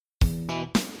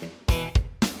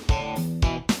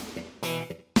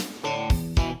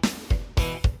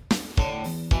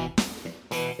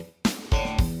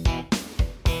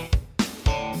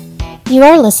You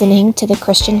are listening to The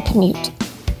Christian Commute,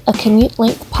 a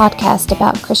commute-length podcast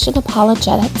about Christian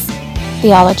apologetics,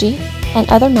 theology,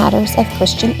 and other matters of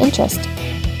Christian interest.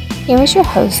 Here is your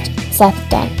host, Seth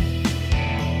Dunn.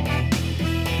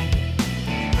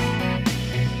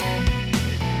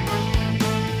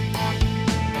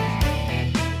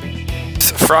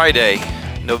 It's Friday,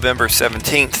 November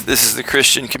 17th. This is The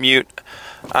Christian Commute.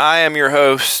 I am your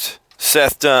host,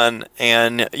 Seth Dunn,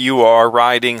 and you are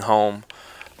riding home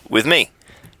with me.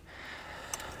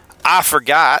 I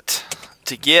forgot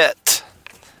to get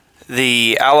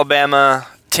the Alabama,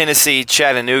 Tennessee,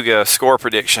 Chattanooga score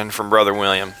prediction from Brother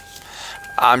William.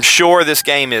 I'm sure this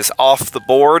game is off the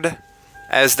board,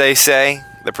 as they say.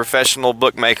 The professional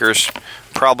bookmakers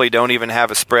probably don't even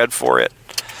have a spread for it.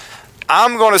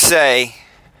 I'm going to say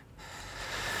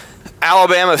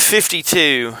Alabama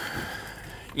 52,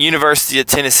 University of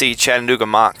Tennessee, Chattanooga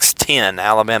Mocs 10.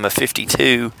 Alabama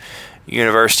 52,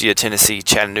 University of Tennessee,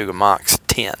 Chattanooga Mocs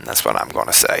 10. That's what I'm going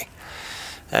to say.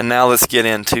 And now let's get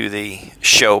into the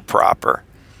show proper.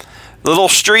 The little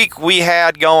streak we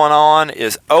had going on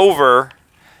is over.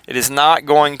 It is not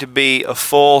going to be a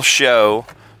full show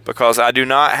because I do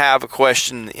not have a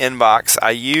question in the inbox. I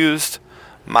used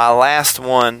my last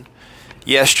one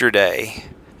yesterday.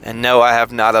 And no, I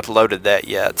have not uploaded that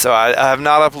yet. So I have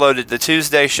not uploaded the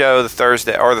Tuesday show, the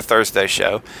Thursday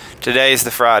show. Today's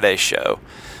the Friday show.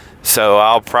 So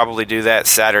I'll probably do that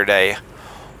Saturday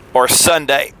or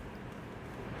Sunday.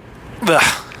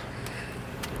 Ugh.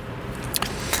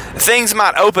 Things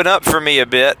might open up for me a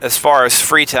bit as far as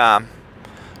free time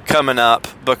coming up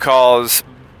because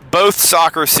both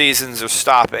soccer seasons are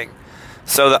stopping.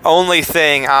 So the only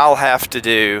thing I'll have to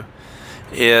do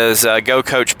is go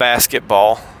coach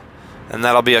basketball. And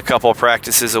that'll be a couple of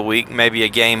practices a week, maybe a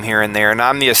game here and there. And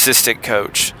I'm the assistant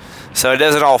coach. So it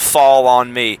doesn't all fall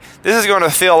on me. This is going to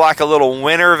feel like a little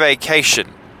winter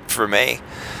vacation for me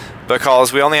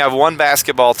because we only have one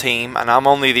basketball team and I'm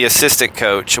only the assistant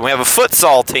coach. And we have a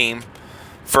futsal team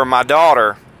for my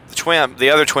daughter. The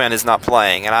other twin is not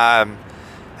playing, and I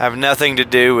have nothing to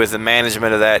do with the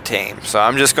management of that team. So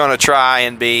I'm just going to try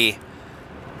and be,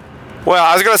 well,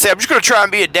 I was going to say I'm just going to try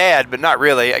and be a dad, but not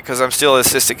really because I'm still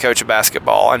assistant coach of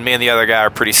basketball, and me and the other guy are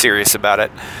pretty serious about it.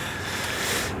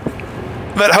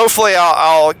 But hopefully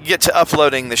I'll get to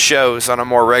uploading the shows on a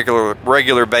more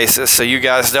regular basis so you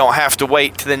guys don't have to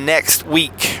wait to the next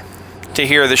week to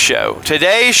hear the show.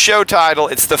 Today's show title,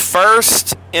 it's the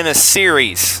first in a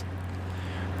series.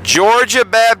 Georgia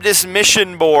Baptist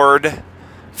Mission Board,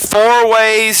 4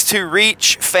 ways to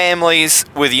reach families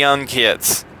with young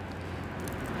kids.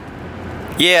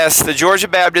 Yes, the Georgia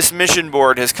Baptist Mission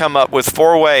Board has come up with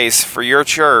 4 ways for your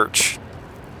church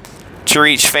to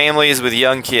reach families with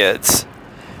young kids.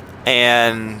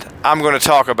 And I'm going to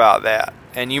talk about that.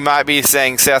 And you might be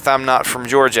saying, Seth, I'm not from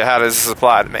Georgia. How does this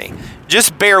apply to me?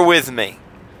 Just bear with me.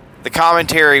 The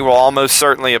commentary will almost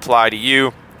certainly apply to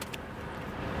you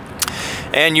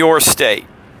and your state.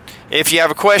 If you have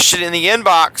a question in the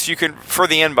inbox, you can, for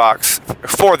the inbox.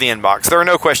 There are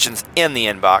no questions in the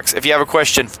inbox. If you have a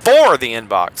question for the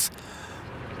inbox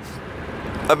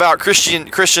about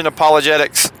Christian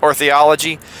apologetics or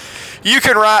theology, you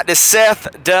can write to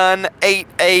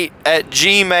SethDunn88 at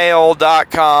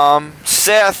gmail.com.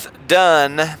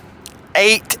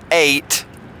 SethDunn88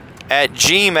 at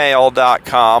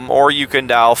gmail.com, or you can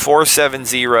dial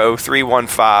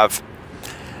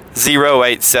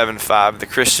 470-315-0875. The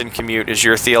Christian Commute is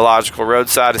your theological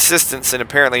roadside assistance, and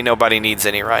apparently nobody needs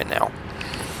any right now.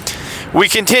 We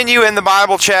continue in the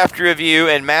Bible chapter review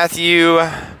in Matthew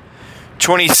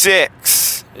 26.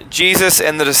 Jesus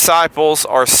and the disciples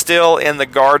are still in the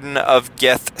Garden of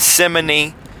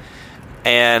Gethsemane,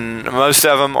 and most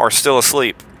of them are still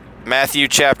asleep. Matthew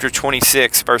chapter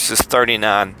 26, verses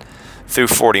 39 through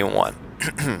 41.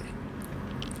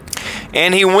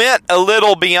 And he went a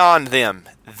little beyond them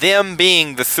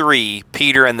being the 3,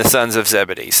 Peter and the sons of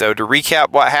Zebedee. So to recap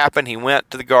what happened, he went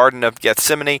to the Garden of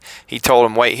Gethsemane. He told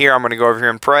them, wait here, I'm going to go over here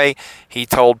and pray. He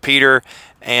told Peter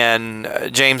and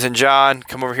James and John,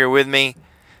 come over here with me.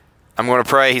 I'm going to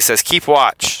pray. He says, keep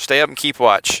watch. Stay up and keep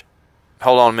watch.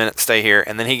 Hold on a minute, stay here.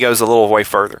 And then he goes a little way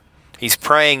further. He's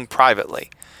praying privately,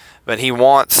 but he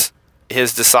wants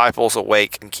his disciples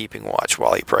awake and keeping watch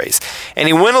while he prays. And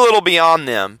he went a little beyond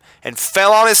them and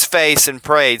fell on his face and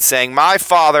prayed, saying, my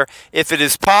Father, if it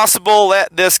is possible,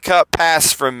 let this cup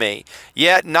pass from me.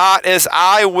 Yet not as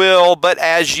I will, but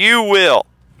as you will.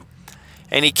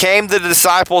 And he came to the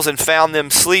disciples and found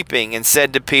them sleeping, and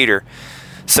said to Peter,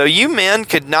 so you men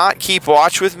could not keep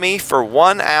watch with me for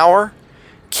 1 hour?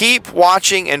 Keep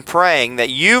watching and praying that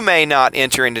you may not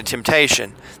enter into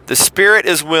temptation. The spirit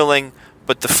is willing,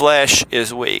 but the flesh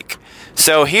is weak.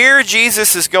 So here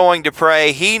Jesus is going to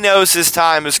pray. He knows his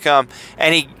time has come,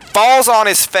 and he falls on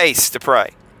his face to pray.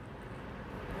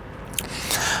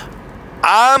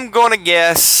 I'm going to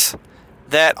guess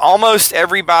that almost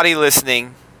everybody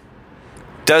listening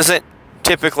doesn't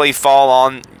typically fall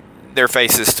on their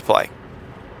faces to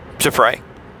pray.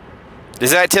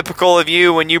 Is that typical of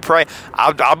you when you pray?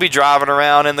 I'll be driving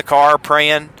around in the car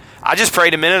praying. I just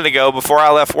prayed a minute ago before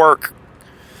I left work.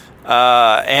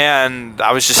 And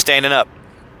I was just standing up.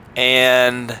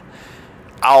 And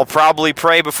I'll probably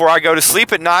pray before I go to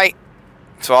sleep at night.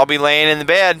 So I'll be laying in the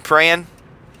bed praying.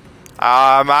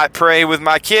 I might pray with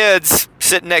my kids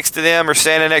sitting next to them or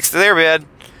standing next to their bed.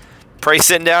 Pray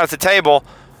sitting down at the table.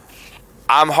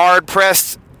 I'm hard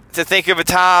pressed to think of a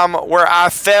time where I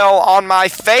fell on my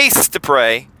face to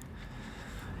pray.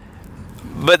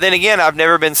 But then again, I've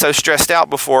never been so stressed out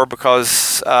before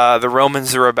because the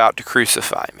Romans are about to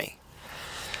crucify me.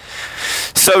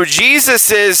 So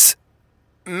Jesus'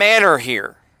 manner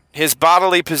here, his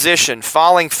bodily position,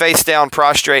 falling face down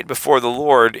prostrate before the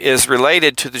Lord, is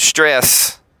related to the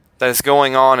stress that is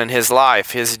going on in his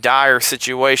life, his dire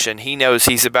situation. He knows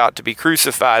he's about to be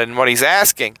crucified, and what he's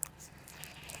asking,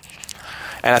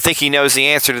 and I think he knows the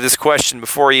answer to this question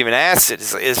before he even asks it,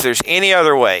 is there's any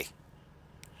other way?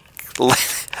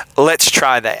 Let's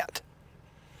try that.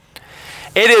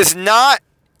 It is not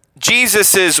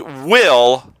Jesus'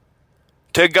 will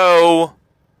to go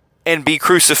and be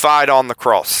crucified on the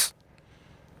cross,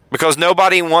 because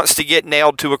nobody wants to get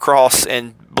nailed to a cross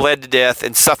and bled to death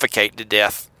and suffocate to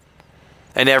death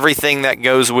and everything that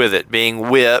goes with it, being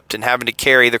whipped and having to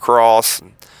carry the cross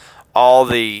and all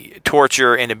the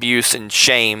torture and abuse and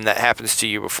shame that happens to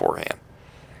you beforehand.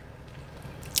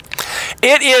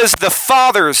 It is the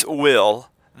Father's will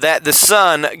that the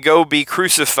Son go be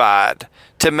crucified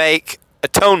to make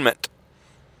atonement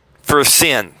for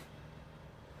sin.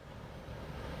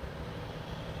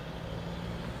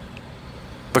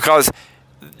 Because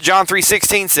John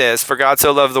 3:16 says, "For God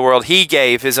so loved the world, he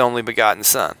gave his only begotten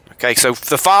Son." Okay, so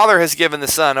the Father has given the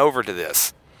Son over to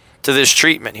this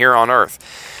treatment here on earth.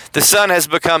 The Son has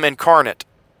become incarnate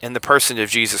in the person of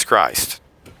Jesus Christ.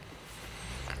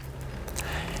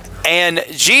 And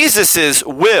Jesus'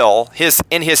 will,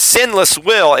 in his sinless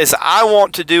will, is I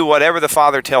want to do whatever the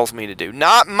Father tells me to do.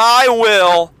 Not my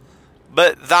will,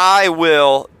 but thy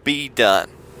will be done.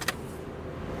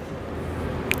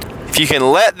 If you can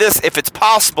if it's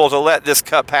possible to let this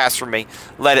cup pass from me,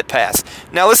 let it pass.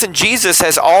 Now listen, Jesus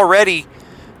has already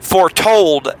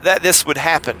foretold that this would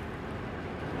happen.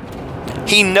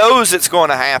 He knows it's going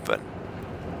to happen.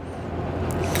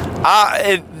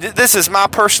 This is my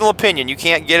personal opinion. You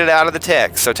can't get it out of the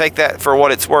text, so take that for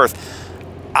what it's worth.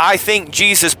 I think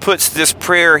Jesus puts this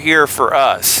prayer here for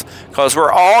us because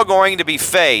we're all going to be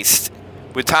faced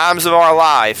with times of our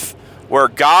life where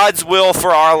God's will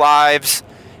for our lives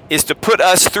is to put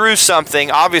us through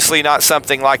something, obviously not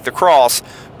something like the cross,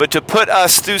 but to put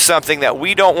us through something that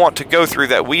we don't want to go through,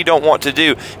 that we don't want to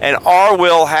do. And our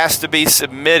will has to be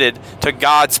submitted to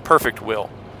God's perfect will.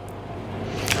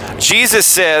 Jesus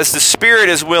says the spirit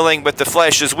is willing, but the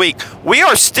flesh is weak. We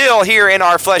are still here in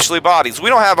our fleshly bodies. We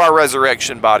don't have our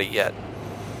resurrection body yet.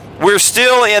 We're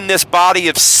still in this body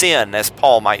of sin, as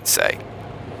Paul might say.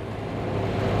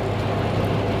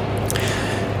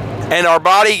 And our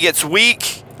body gets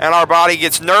weak, and our body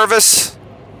gets nervous,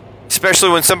 especially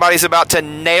when somebody's about to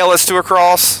nail us to a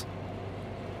cross.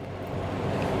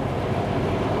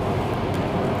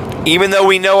 Even though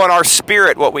we know in our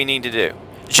spirit what we need to do.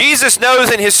 Jesus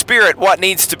knows in his spirit what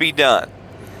needs to be done.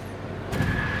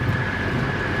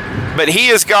 But he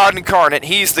is God incarnate.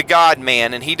 He's the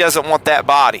God-man, and he doesn't want that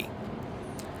body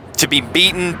to be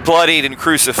beaten, bloodied, and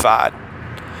crucified.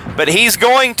 But he's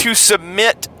going to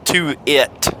submit to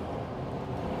it.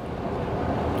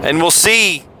 And we'll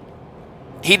see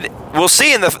in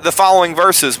the following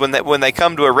verses when they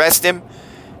come to arrest him,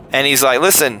 and he's like,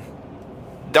 listen,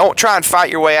 don't try and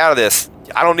fight your way out of this.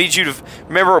 I don't need you to...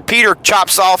 Remember, Peter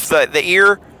chops off the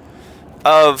ear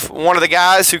of one of the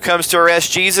guys who comes to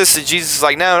arrest Jesus, and Jesus is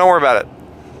like, no, don't worry about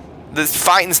it. This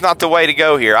fighting's not the way to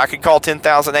go here. I could call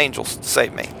 10,000 angels to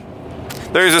save me.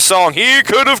 There's a song, he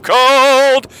could have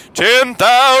called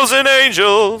 10,000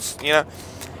 angels. You know,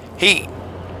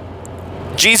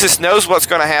 Jesus knows what's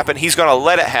going to happen. He's going to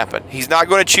let it happen. He's not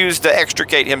going to choose to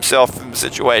extricate himself from the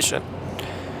situation.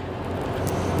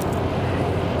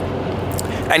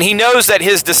 And he knows that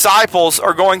his disciples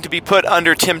are going to be put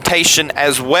under temptation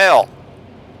as well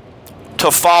to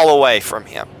fall away from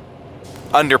him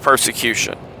under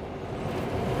persecution.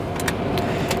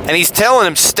 And he's telling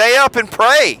them, stay up and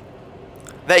pray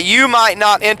that you might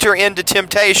not enter into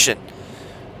temptation.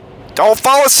 Don't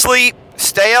fall asleep.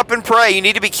 Stay up and pray. You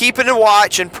need to be keeping a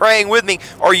watch and praying with me,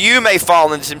 or you may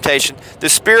fall into temptation. The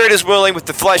spirit is willing, but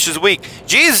the flesh is weak.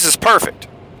 Jesus is perfect.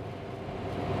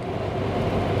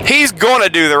 He's going to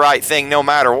do the right thing no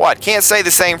matter what. Can't say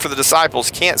the same for the disciples.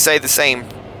 Can't say the same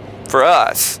for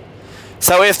us.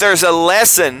 So if there's a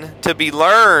lesson to be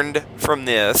learned from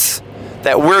this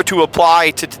that we're to apply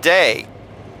to today,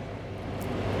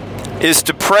 is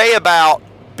to pray about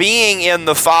being in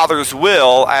the Father's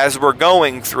will as we're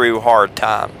going through hard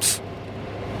times.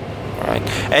 All right.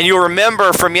 And you'll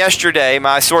remember from yesterday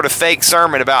my sort of fake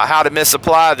sermon about how to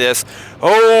misapply this.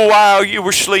 Oh, while you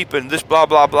were sleeping, this blah,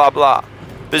 blah, blah, blah.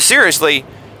 But seriously,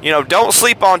 don't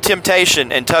sleep on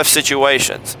temptation in tough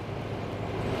situations.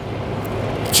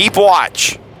 Keep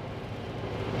watch.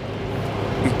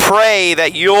 Pray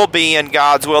that you'll be in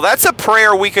God's will. That's a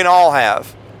prayer we can all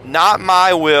have. Not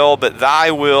my will, but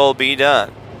thy will be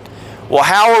done. Well,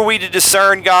 how are we to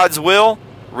discern God's will?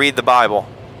 Read the Bible.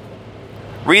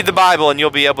 Read the Bible and you'll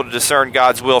be able to discern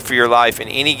God's will for your life in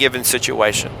any given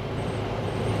situation.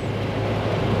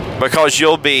 Because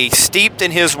you'll be steeped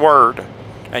in His Word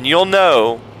and you'll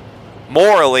know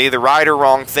morally the right or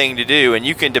wrong thing to do, and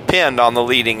you can depend on the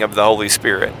leading of the Holy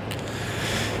Spirit.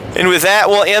 And with that,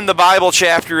 we'll end the Bible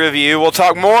chapter review. We'll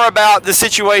talk more about the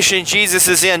situation Jesus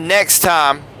is in next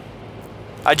time.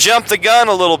 I jumped the gun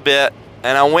a little bit,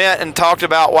 and I went and talked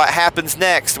about what happens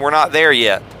next. We're not there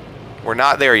yet. We're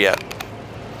not there yet.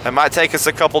 It might take us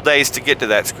a couple days to get to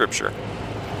that scripture.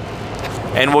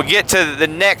 And we'll get to the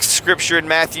next scripture in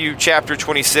Matthew chapter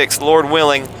 26, Lord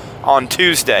willing, on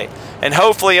Tuesday. And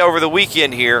hopefully over the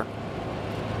weekend here,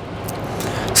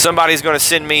 somebody's going to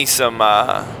send me some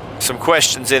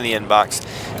questions in the inbox.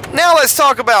 Now let's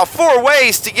talk about 4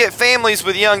 ways to get families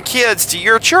with young kids to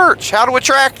your church. How to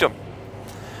attract them.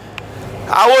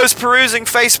 I was perusing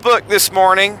Facebook this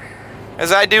morning,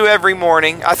 as I do every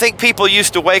morning. I think people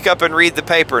used to wake up and read the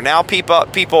paper. Now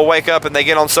people wake up and they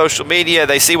get on social media.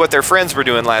 They see what their friends were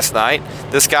doing last night.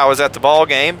 This guy was at the ball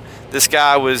game. This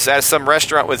guy was at some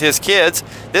restaurant with his kids.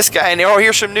 This guy, and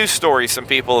here's some news stories some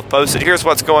people have posted. Here's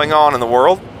what's going on in the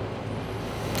world.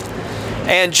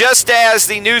 And just as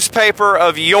the newspaper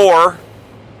of the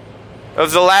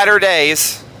latter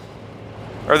days,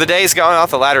 or the days going, not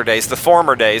the latter days, the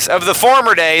former days, of the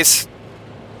former days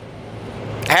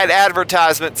had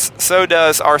advertisements, so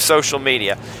does our social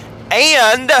media.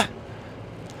 And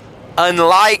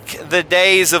unlike the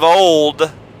days of old,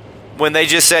 when they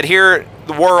just said, here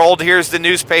the world, here's the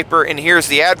newspaper, and here's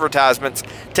the advertisements,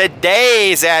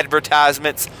 today's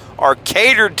advertisements are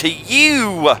catered to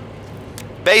you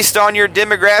based on your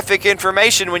demographic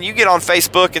information. When you get on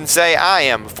Facebook and say, I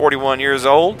am 41 years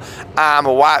old, I'm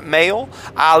a white male,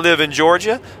 I live in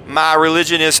Georgia, my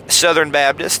religion is Southern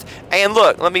Baptist, and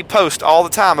look, let me post all the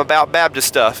time about Baptist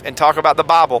stuff and talk about the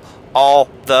Bible all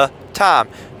the time.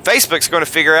 Facebook's going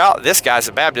to figure out this guy's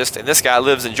a Baptist and this guy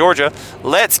lives in Georgia.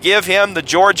 Let's give him the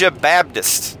Georgia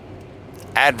Baptist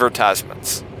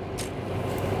advertisements.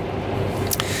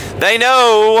 They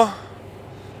know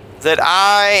that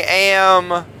I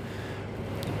am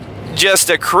just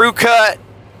a crew cut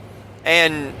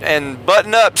and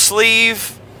button-up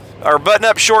sleeve or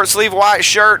button-up short sleeve white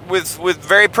shirt with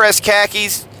very pressed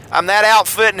khakis. I'm that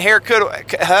outfit and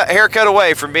haircut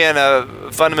away from being a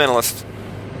fundamentalist.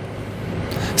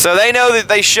 So they know that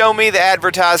they show me the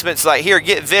advertisements like, here,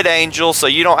 get VidAngel so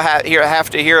you don't have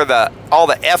to hear all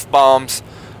the F-bombs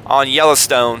on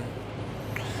Yellowstone,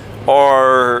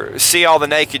 or see all the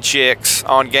naked chicks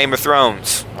on Game of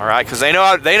Thrones. All right, because they know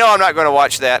I'm not going to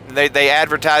watch that. They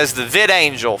advertise the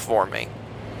VidAngel for me.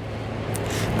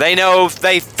 They know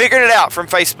they figured it out from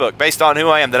Facebook based on who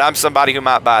I am, that I'm somebody who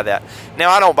might buy that. Now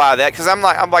I don't buy that because I'm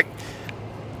like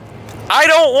I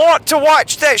don't want to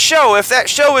watch that show. If that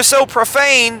show is so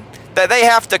profane that they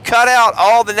have to cut out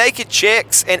all the naked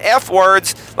chicks and F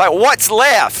words, like, what's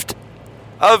left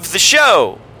of the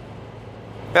show?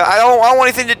 I don't want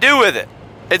anything to do with it.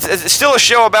 It's still a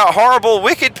show about horrible,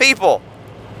 wicked people.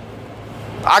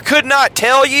 I could not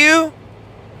tell you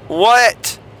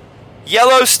what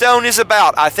Yellowstone is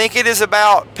about. I think it is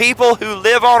about people who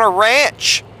live on a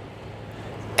ranch,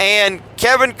 and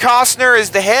Kevin Costner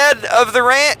is the head of the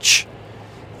ranch,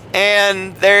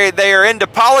 and they are into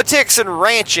politics and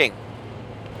ranching.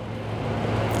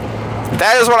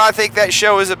 That is what I think that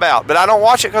show is about. But I don't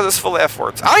watch it because it's full of F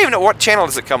words. I don't even know, what channel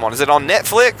does it come on. Is it on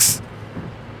Netflix?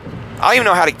 I don't even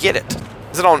know how to get it.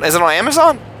 Is it on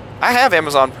Amazon? I have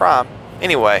Amazon Prime.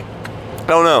 Anyway, I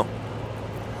don't know.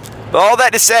 But all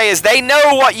that to say is they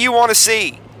know what you want to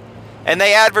see, and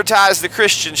they advertise the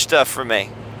Christian stuff for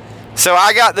me. So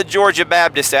I got the Georgia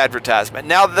Baptist advertisement.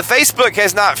 Now, the Facebook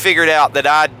has not figured out that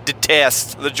I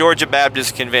detest the Georgia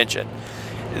Baptist Convention.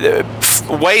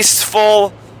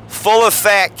 Wasteful, full of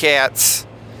fat cats.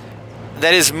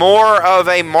 That is more of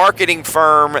a marketing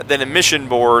firm than a mission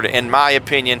board, in my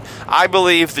opinion. I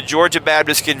believe the Georgia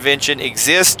Baptist Convention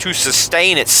exists to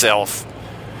sustain itself,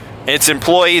 its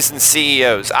employees and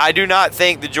CEOs. I do not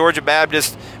think the Georgia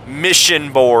Baptist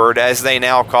Mission Board, as they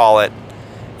now call it,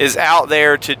 is out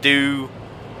there to do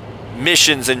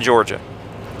missions in Georgia.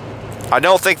 I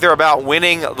don't think they're about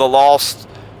winning the lost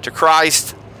to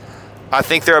Christ. I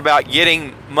think they're about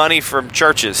getting money from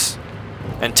churches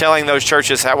and telling those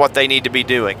churches what they need to be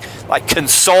doing, like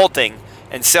consulting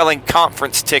and selling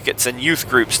conference tickets and youth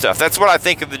group stuff. That's what I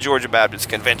think of the Georgia Baptist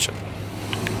Convention.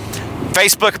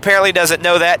 Facebook apparently doesn't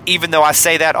know that, even though I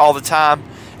say that all the time.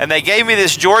 And they gave me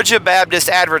this Georgia Baptist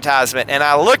advertisement, and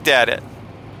I looked at it.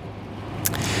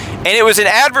 And it was an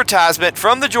advertisement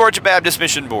from the Georgia Baptist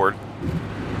Mission Board.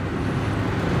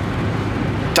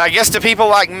 I guess to people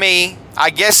like me,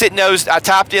 I guess it knows I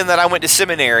typed in that I went to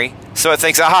seminary, so it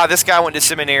thinks, aha, this guy went to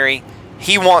seminary.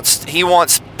 He wants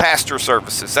pastor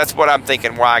services. That's what I'm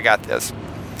thinking why I got this.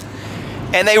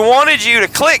 And they wanted you to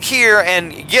click here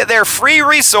and get their free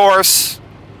resource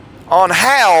on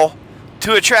how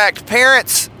to attract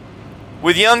parents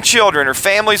with young children or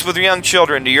families with young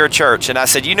children to your church. And I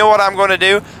said, you know what I'm going to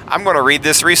do? I'm going to read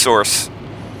this resource.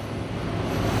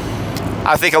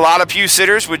 I think a lot of pew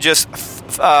sitters would just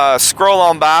scroll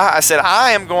on by. I said,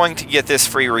 I am going to get this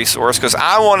free resource because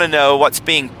I want to know what's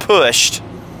being pushed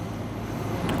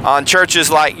on churches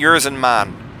like yours and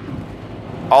mine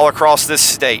all across this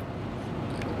state.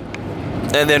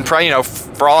 And then,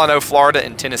 for all I know, Florida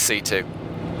and Tennessee too.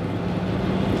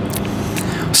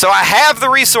 So I have the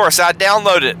resource. I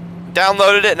downloaded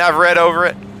it, and I've read over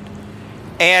it.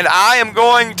 And I am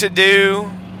going to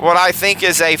do what I think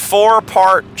is a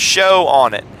 4-part show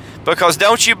on it. Because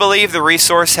don't you believe the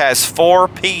resource has 4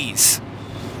 P's?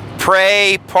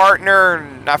 Pray, partner,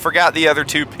 and I forgot the other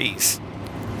 2 P's.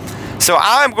 So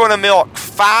I'm going to milk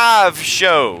 5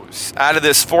 shows out of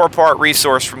this 4-part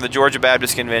resource from the Georgia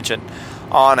Baptist Convention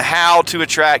on how to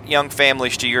attract young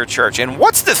families to your church. And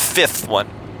what's the 5th one?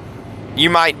 You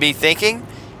might be thinking.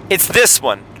 It's this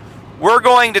one. We're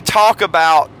going to talk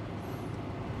about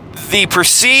the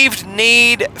perceived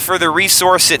need for the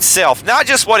resource itself, not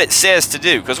just what it says to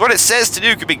do, because what it says to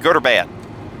do could be good or bad.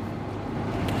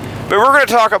 But we're going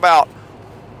to talk about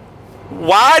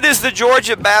why does the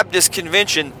Georgia Baptist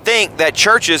Convention think that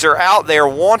churches are out there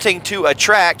wanting to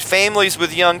attract families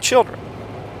with young children?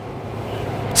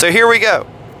 So here we go.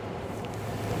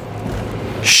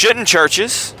 Shouldn't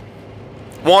churches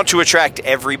want to attract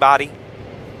everybody?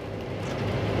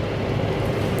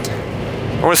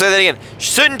 I want to say that again.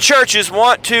 Shouldn't churches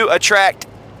want to attract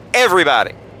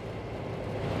everybody?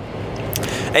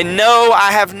 And no,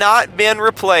 I have not been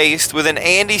replaced with an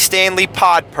Andy Stanley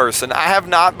pod person. I have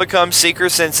not become seeker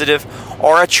sensitive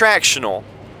or attractional.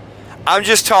 I'm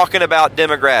just talking about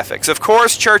demographics. Of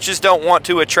course, churches don't want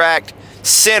to attract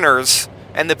sinners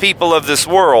and the people of this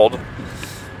world.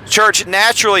 Church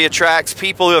naturally attracts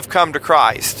people who have come to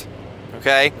Christ.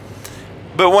 Okay?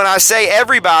 But when I say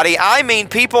everybody, I mean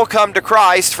people come to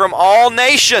Christ from all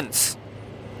nations.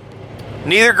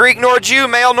 Neither Greek nor Jew,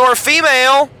 male nor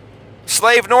female,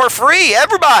 slave nor free,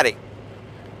 everybody.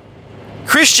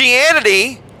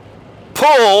 Christianity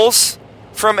pulls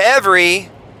from every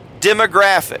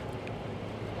demographic.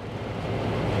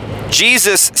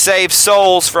 Jesus saves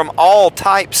souls from all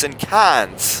types and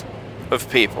kinds of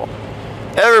people.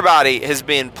 Everybody has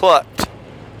been plucked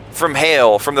from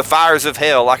hell, from the fires of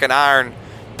hell, like an iron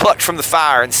plucked from the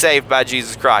fire and saved by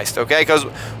Jesus Christ, okay? Because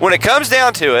when it comes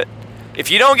down to it,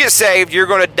 if you don't get saved, you're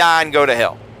going to die and go to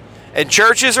hell. And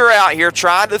churches are out here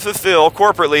trying to fulfill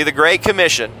corporately the Great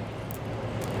Commission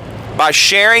by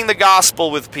sharing the gospel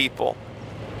with people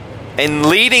and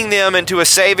leading them into a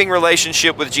saving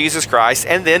relationship with Jesus Christ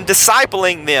and then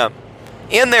discipling them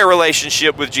in their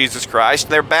relationship with Jesus Christ.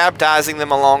 And they're baptizing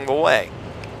them along the way,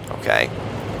 okay?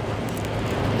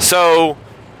 So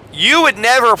you would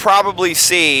never probably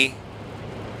see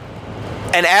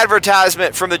an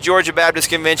advertisement from the Georgia Baptist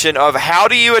Convention of how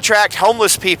do you attract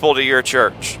homeless people to your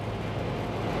church?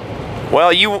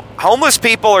 Well, homeless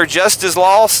people are just as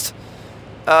lost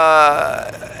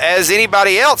as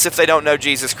anybody else if they don't know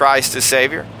Jesus Christ as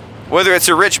Savior, whether it's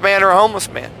a rich man or a homeless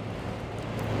man.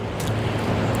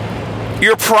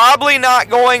 You're probably not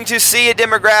going to see a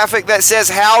demographic that says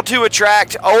how to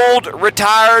attract old,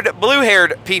 retired,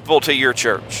 blue-haired people to your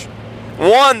church.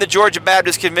 One, the Georgia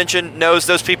Baptist Convention knows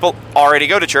those people already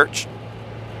go to church.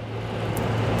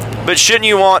 But shouldn't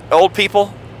you want old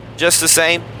people just the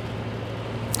same?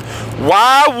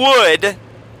 Why would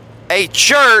a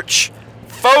church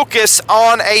focus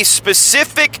on a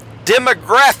specific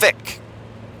demographic?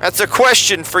 That's a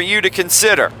question for you to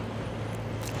consider.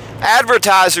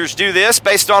 Advertisers do this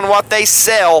based on what they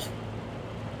sell.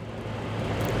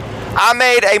 I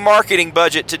made a marketing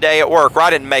budget today at work. Or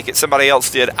I didn't make it, somebody else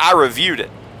did. I reviewed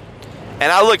it.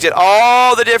 And I looked at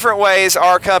all the different ways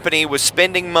our company was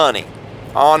spending money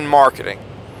on marketing.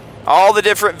 All the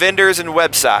different vendors and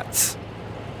websites.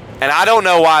 And I don't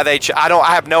know why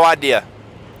I have no idea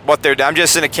what they're doing. I'm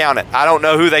just an accountant. I don't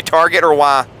know who they target or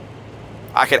why.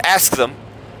 I could ask them.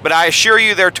 But I assure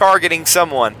you they're targeting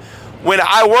someone. When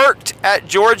I worked at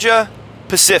Georgia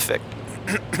Pacific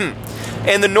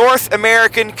in the North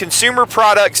American Consumer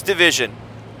Products Division,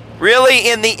 really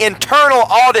in the internal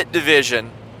audit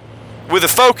division with a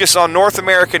focus on North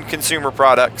American consumer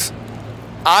products,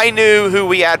 I knew who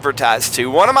we advertised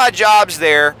to. One of my jobs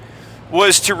there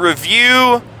was to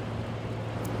review,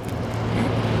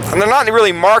 and they're not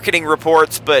really marketing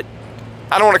reports, but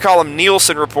I don't want to call them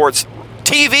Nielsen reports,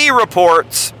 TV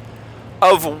reports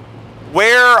of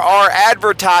where our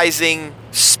advertising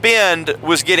spend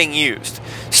was getting used.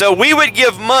 So we would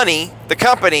give money, the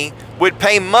company would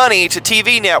pay money to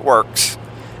TV networks.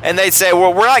 And they'd say,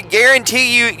 well, we're not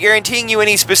guaranteeing you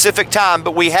any specific time,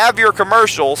 but we have your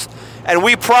commercials, and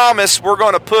we promise we're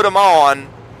going to put them on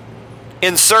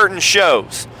in certain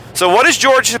shows. So what does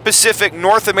Georgia Pacific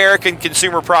North American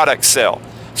Consumer Products sell?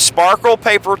 Sparkle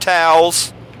paper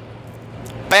towels,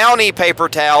 Bounty paper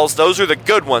towels, those are the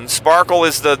good ones. Sparkle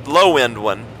is the low-end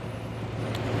one.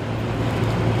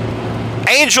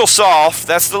 Angel Soft,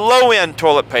 that's the low-end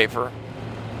toilet paper.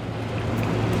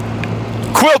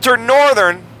 Quilter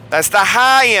Northern, that's the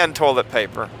high-end toilet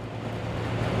paper.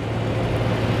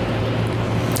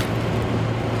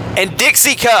 And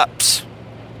Dixie cups.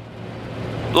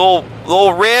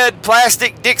 Little red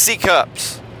plastic Dixie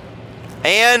cups.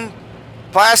 And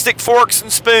plastic forks and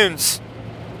spoons.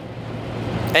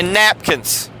 And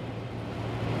napkins.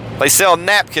 They sell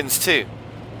napkins too.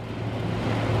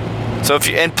 So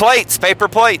and plates, paper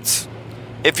plates.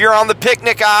 If you're on the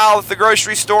picnic aisle at the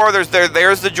grocery store, there's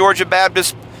the Georgia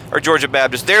Baptist.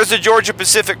 There's the Georgia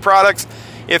Pacific products.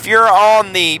 If you're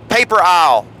on the paper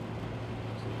aisle,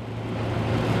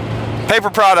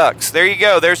 paper products, there you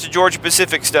go. There's the Georgia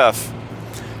Pacific stuff.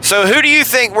 So who do you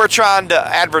think we're trying to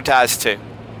advertise to?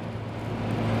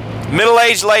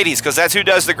 Middle-aged ladies, because that's who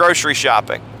does the grocery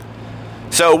shopping.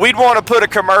 So we'd want to put a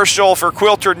commercial for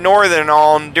Quilter Northern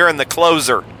on during The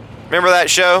Closer. Remember that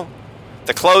show?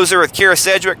 The Closer with Kira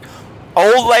Sedgwick.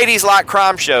 Old ladies like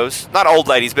crime shows. Not old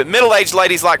ladies, but middle-aged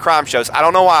ladies like crime shows. I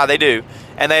don't know why, they do.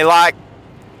 And they like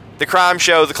the crime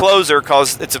show, The Closer,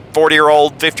 because it's a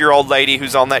 40-year-old, 50-year-old lady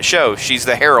who's on that show. She's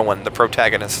the heroine, the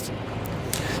protagonist.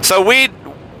 So we'd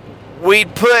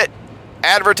put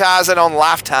advertising on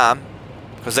Lifetime,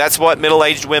 because that's what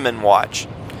middle-aged women watch.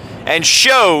 And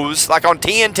shows, like on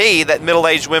TNT, that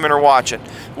middle-aged women are watching.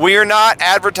 We are not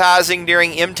advertising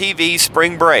during MTV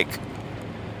Spring Break,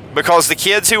 because the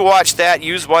kids who watch that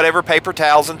use whatever paper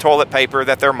towels and toilet paper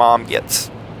that their mom gets.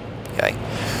 Okay.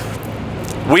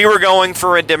 We were going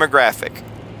for a demographic.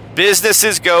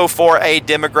 Businesses go for a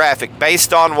demographic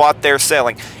based on what they're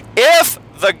selling. If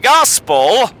the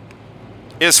gospel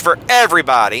is for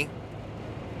everybody,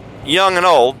 young and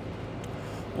old,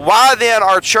 why then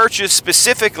are churches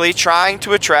specifically trying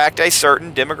to attract a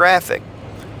certain demographic?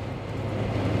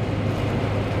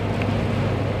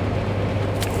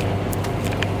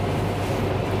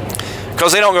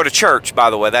 Because they don't go to church,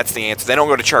 by the way. That's the answer. They don't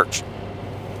go to church.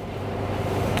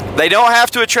 They don't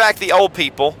have to attract the old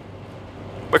people,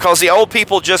 because the old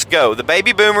people just go. The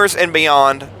baby boomers and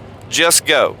beyond just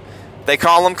go. They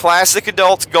call them classic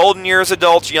adults, golden years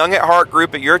adults, young at heart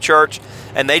group at your church,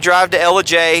 and they drive to Ella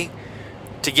J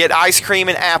to get ice cream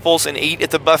and apples and eat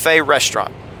at the buffet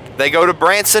restaurant. They go to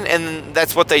Branson, and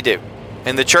that's what they do.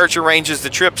 And the church arranges the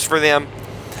trips for them.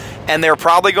 And they're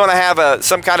probably going to have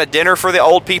some kind of dinner for the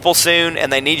old people soon,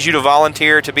 and they need you to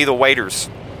volunteer to be the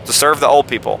waiters to serve the old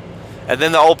people. And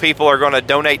then the old people are going to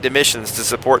donate to missions to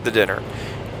support the dinner.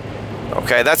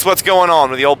 Okay, that's what's going on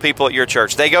with the old people at your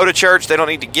church. They go to church, they don't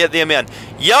need to get them in.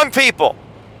 Young people,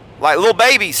 like little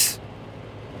babies,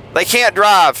 they can't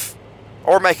drive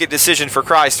or make a decision for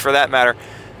Christ for that matter.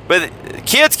 But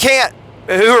kids can't,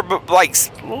 who are like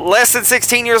less than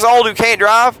 16 years old who can't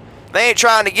drive, they ain't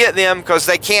trying to get them because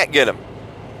they can't get them.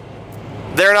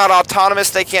 They're not autonomous.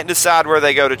 They can't decide where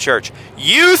they go to church.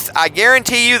 Youth, I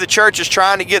guarantee you the church is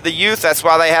trying to get the youth. That's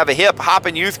why they have a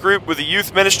hip-hopping youth group with a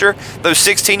youth minister. Those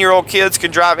 16-year-old kids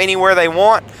can drive anywhere they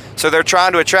want. So they're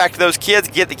trying to attract those kids,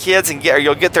 get the kids, and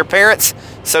you'll get their parents.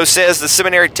 So says the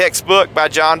seminary textbook by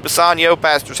John Bassanio,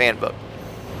 Pastor's Handbook.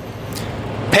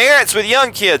 Parents with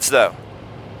young kids, though,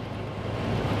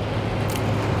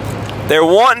 they're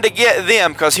wanting to get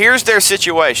them, because here's their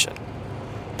situation.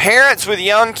 Parents with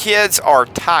young kids are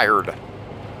tired.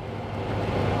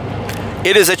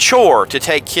 It is a chore to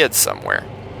take kids somewhere.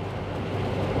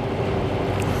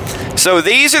 So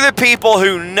these are the people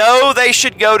who know they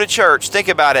should go to church. Think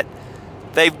about it.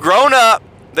 They've grown up.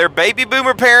 Their baby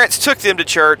boomer parents took them to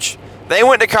church. They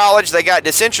went to college. They got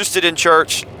disinterested in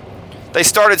church. They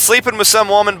started sleeping with some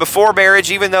woman before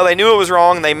marriage, even though they knew it was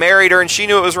wrong. They married her, and she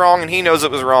knew it was wrong, and he knows it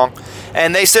was wrong.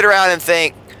 And they sit around and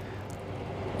think,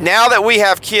 now that we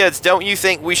have kids, don't you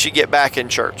think we should get back in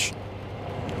church?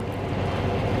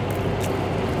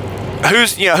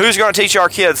 Who's going to teach our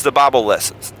kids the Bible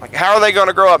lessons? Like, how are they going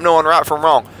to grow up knowing right from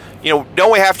wrong?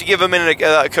 Don't we have to give them in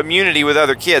a community with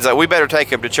other kids? Like, we better take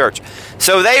them to church.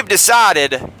 So they've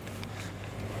decided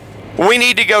we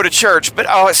need to go to church, but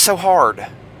it's so hard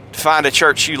to find a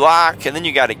church you like, and then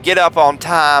you got to get up on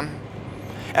time.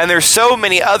 And there's so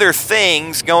many other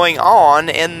things going on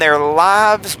in their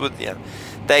lives with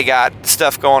They got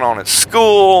stuff going on at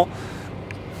school,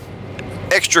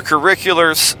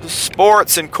 extracurriculars,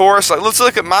 sports, and chorus. Like, let's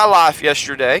look at my life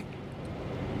yesterday.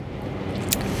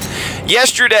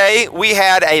 Yesterday, we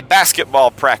had a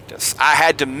basketball practice. I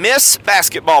had to miss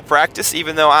basketball practice,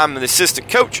 even though I'm an assistant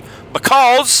coach,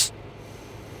 because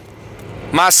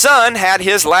my son had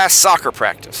his last soccer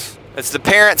practice. It's the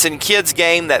parents and kids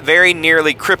game that very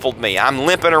nearly crippled me. I'm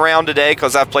limping around today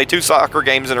because I've played 2 soccer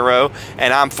games in a row,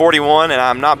 and I'm 41, and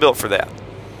I'm not built for that.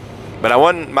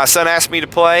 But my son asked me to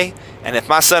play, and if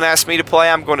my son asked me to play,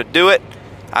 I'm going to do it.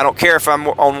 I don't care if I'm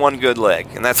on one good leg.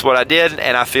 And that's what I did,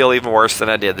 and I feel even worse than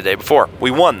I did the day before.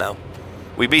 We won, though.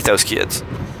 We beat those kids.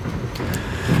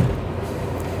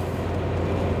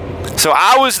 So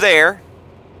I was there.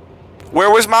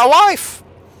 Where was my wife?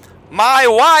 My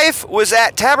wife was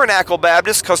at Tabernacle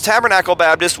Baptist because Tabernacle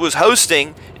Baptist was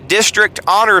hosting District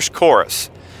Honors Chorus.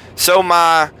 So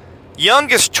my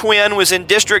youngest twin was in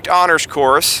District Honors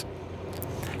Chorus.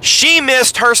 She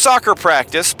missed her soccer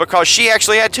practice because she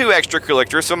actually had 2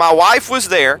 extracurriculars. So my wife was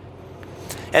there.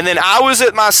 And then I was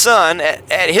at my son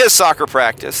at his soccer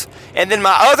practice. And then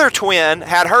my other twin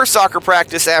had her soccer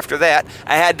practice after that.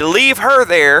 I had to leave her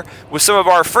there with some of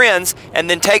our friends and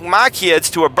then take my kids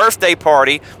to a birthday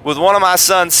party with one of my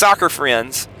son's soccer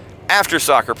friends after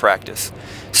soccer practice.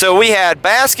 So we had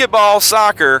basketball,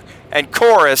 soccer, and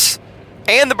chorus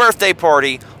and the birthday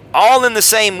party all in the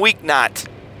same weeknight.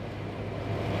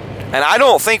 And I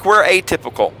don't think we're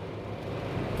atypical.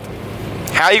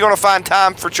 How are you going to find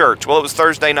time for church? Well, it was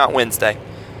Thursday, not Wednesday.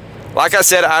 Like I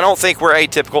said, I don't think we're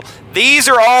atypical. These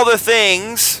are all the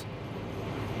things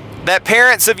that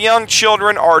parents of young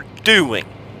children are doing.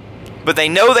 But they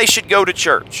know they should go to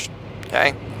church.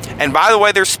 Okay? And by the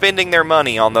way, they're spending their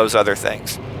money on those other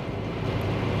things.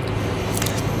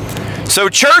 So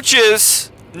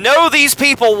churches know these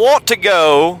people want to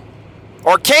go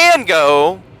or can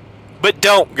go, but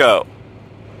don't go.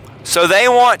 So they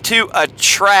want to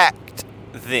attract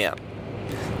them.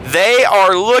 They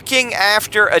are looking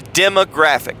after a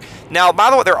demographic. Now, by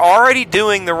the way, they're already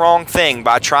doing the wrong thing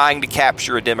by trying to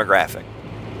capture a demographic.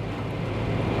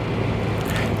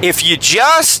 If you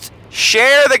just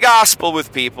share the gospel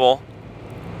with people,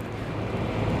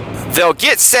 they'll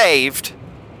get saved,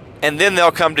 and then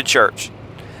they'll come to church.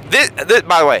 This,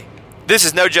 by the way, this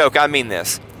is no joke. I mean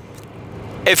this.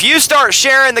 If you start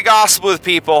sharing the gospel with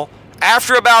people,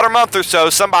 after about a month or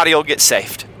so, somebody will get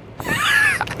saved.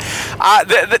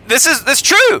 This is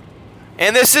true.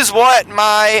 And this is what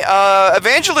my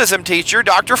evangelism teacher,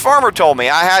 Dr. Farmer, told me.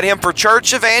 I had him for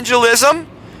church evangelism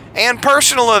and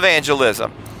personal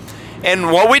evangelism.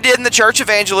 And what we did in the church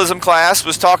evangelism class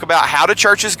was talk about how do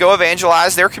churches go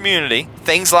evangelize their community.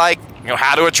 Things like,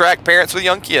 how to attract parents with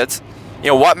young kids.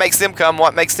 What makes them come,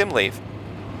 what makes them leave.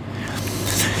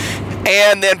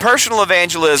 And then personal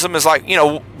evangelism is like,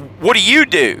 what do you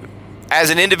do as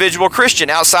an individual Christian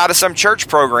outside of some church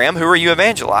program? Who are you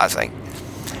evangelizing?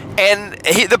 And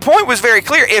the point was very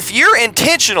clear. If you're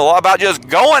intentional about just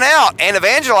going out and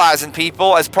evangelizing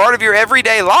people as part of your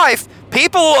everyday life,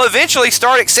 people will eventually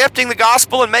start accepting the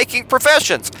gospel and making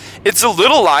professions. It's a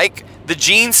little like the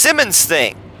Gene Simmons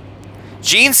thing.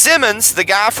 Gene Simmons, the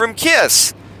guy from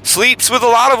Kiss, sleeps with a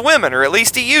lot of women, or at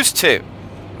least he used to.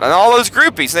 And all those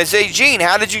groupies, and they say, Gene,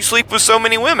 how did you sleep with so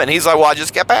many women? He's like, well, I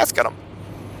just kept asking them.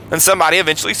 And somebody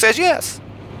eventually says yes.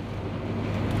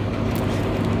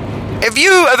 If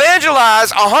you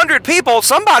evangelize 100 people,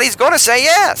 somebody's going to say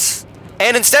yes.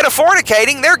 And instead of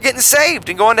fornicating, they're getting saved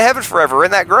and going to heaven forever.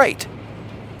 Isn't that great?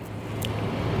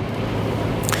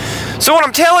 So what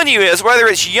I'm telling you is, whether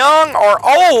it's young or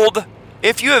old,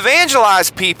 if you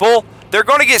evangelize people, they're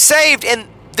going to get saved. And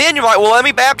then you're like, well, let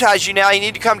me baptize you now. You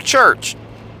need to come to church.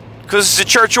 Because it's a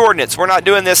church ordinance. We're not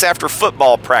doing this after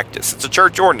football practice. It's a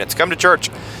church ordinance. Come to church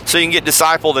so you can get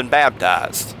discipled and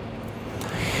baptized.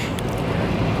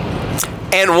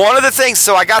 And one of the things,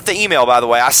 so I got the email, by the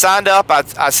way. I signed up.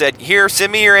 I said, here,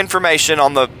 send me your information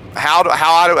on the how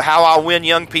I win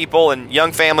young people and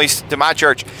young families to my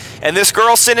church. And this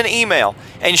girl sent an email.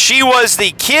 And she was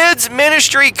the kids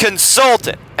ministry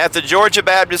consultant at the Georgia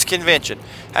Baptist Convention.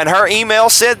 And her email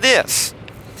said this: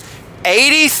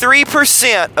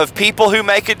 83% of people who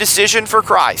make a decision for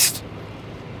Christ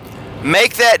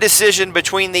make that decision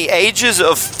between the ages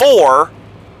of 4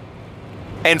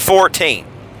 and 14.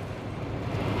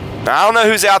 Now, I don't know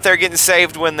who's out there getting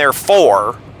saved when they're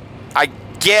 4. I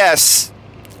guess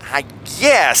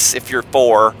if you're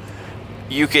 4,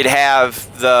 you could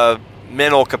have the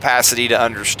mental capacity to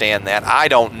understand that. I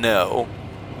don't know.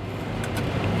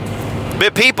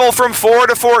 But people from 4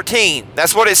 to 14,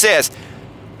 that's what it says.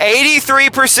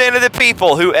 83% of the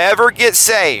people who ever get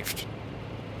saved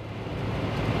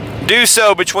do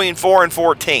so between 4 and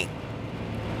 14.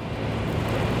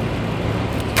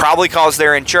 Probably because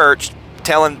they're in church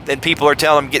and people are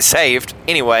telling them get saved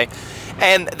anyway.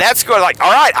 And that's going like,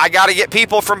 all right, I got to get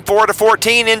people from 4 to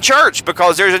 14 in church,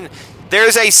 because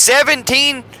there's a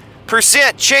 17%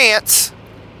 chance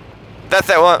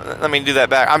let me do that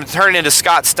back. I'm turning into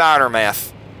Scott Steiner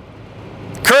math.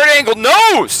 Kurt Angle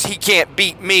knows he can't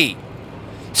beat me.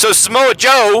 So Samoa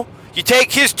Joe, you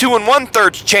take his 2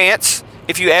 1/3 chance.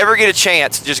 If you ever get a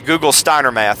chance, just Google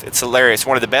Steiner math. It's hilarious.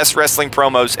 One of the best wrestling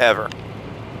promos ever.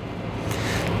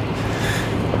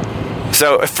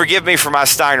 So forgive me for my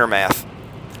Steiner math.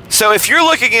 So if you're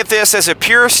looking at this as a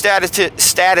pure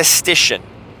statistician,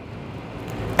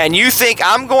 and you think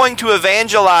I'm going to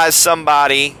evangelize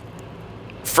somebody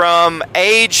from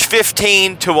age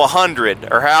 15 to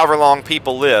 100, or however long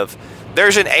people live,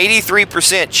 there's an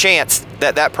 83% chance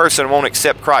that that person won't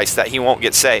accept Christ, that he won't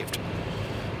get saved.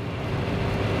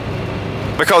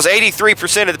 Because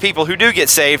 83% of the people who do get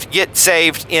saved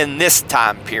in this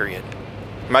time period.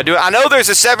 I know there's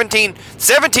a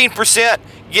 17%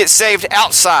 get saved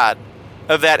outside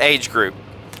of that age group.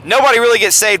 Nobody really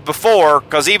gets saved before,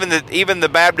 because even the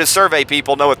Baptist survey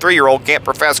people know a 3-year-old can't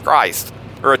profess Christ,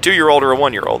 or a 2-year-old or a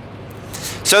 1-year-old.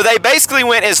 So they basically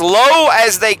went as low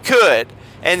as they could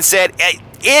and said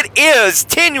it is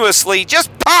tenuously just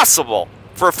possible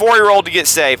for a 4-year-old to get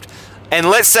saved. And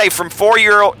let's say from 4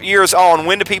 years on,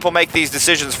 when do people make these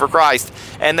decisions for Christ?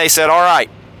 And they said, all right,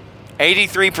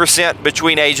 83%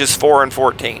 between ages 4 and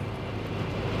 14.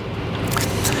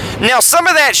 Now, some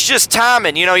of that's just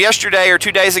timing. You know, yesterday or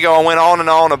 2 days ago, I went on and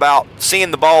on about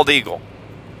seeing the bald eagle.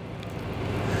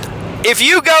 If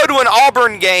you go to an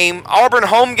Auburn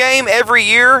home game every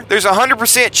year, there's a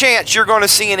 100% chance you're going to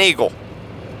see an eagle.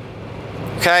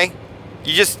 Okay?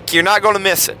 You're not going to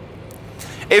miss it.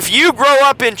 If you grow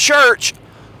up in church,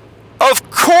 of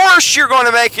course you're going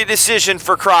to make a decision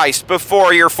for Christ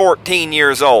before you're 14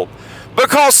 years old.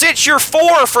 Because since you're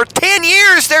 4 for 10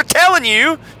 years, they're telling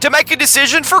you to make a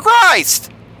decision for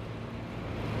Christ.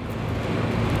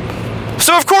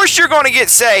 So of course you're going to get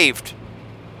saved.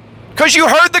 Because you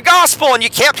heard the gospel and you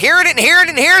kept hearing it and hearing it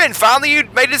and hearing it, and finally you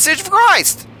made a decision for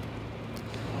Christ.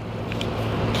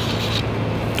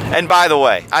 And by the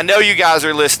way, I know you guys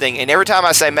are listening, and every time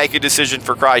I say make a decision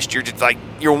for Christ,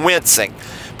 you're wincing.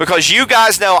 Because you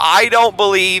guys know I don't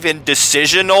believe in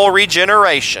decisional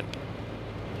regeneration.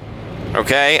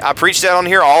 Okay? I preach that on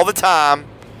here all the time.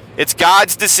 It's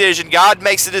God's decision. God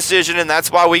makes the decision, and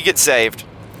that's why we get saved.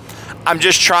 I'm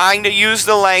just trying to use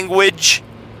the language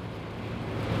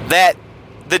that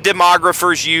the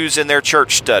demographers use in their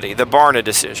church study, the Barna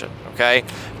decision. Okay?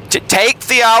 To take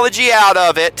theology out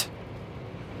of it.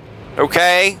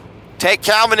 Okay? Take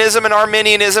Calvinism and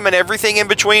Arminianism and everything in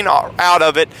between out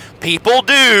of it. People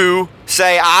do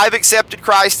say, I've accepted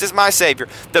Christ as my Savior.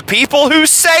 The people who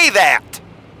say that,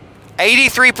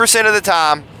 83% of the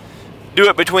time, do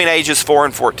it between ages 4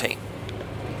 and 14.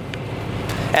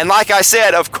 And like I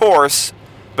said, of course,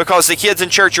 because the kids in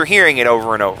church are hearing it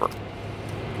over and over.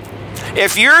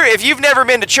 If you've never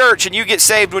been to church and you get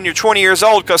saved when you're 20 years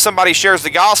old because somebody shares the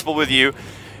gospel with you,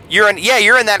 you're in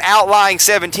that outlying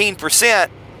 17%,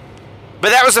 but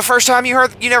that was the first time you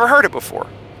never heard it before.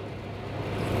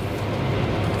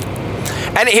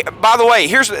 And by the way,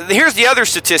 here's the other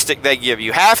statistic they give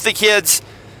you. Half the kids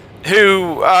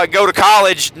who go to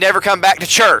college never come back to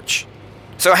church.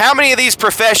 So how many of these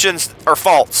professions are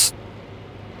false?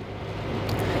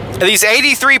 These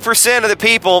 83% of the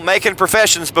people making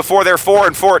professions before they're 4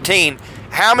 and 14,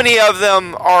 how many of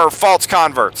them are false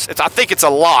converts? I think it's a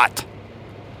lot.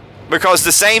 Because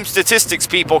the same statistics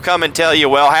people come and tell you,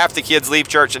 well, half the kids leave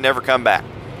church and never come back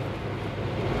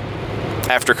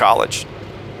after college.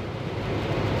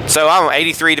 So I'm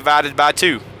 83 divided by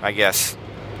 2, I guess.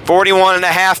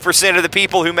 41.5% of the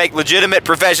people who make legitimate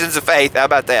professions of faith, how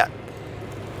about that?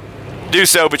 Do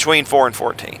so between 4 and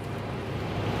 14.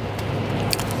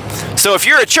 So if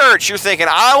you're a church, you're thinking,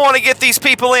 I want to get these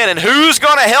people in, and who's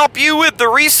going to help you with the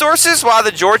resources? Why,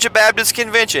 the Georgia Baptist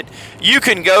Convention. You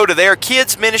can go to their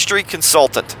kids ministry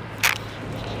consultant.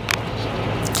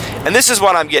 And this is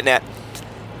what I'm getting at.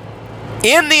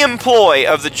 In the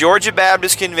employ of the Georgia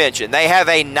Baptist Convention, they have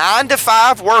a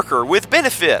 9-to-5 worker with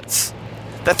benefits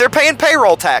that they're paying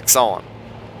payroll tax on.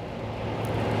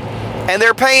 And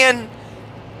they're paying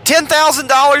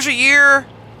 $10,000 a year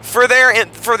for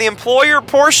the employer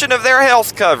portion of their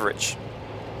health coverage.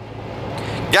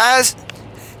 Guys,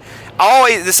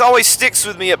 this always sticks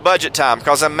with me at budget time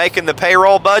because I'm making the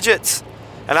payroll budgets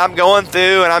and I'm going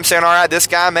through and I'm saying, all right, this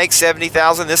guy makes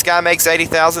 $70,000, this guy makes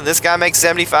 $80,000, this guy makes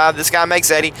 $75,000, this guy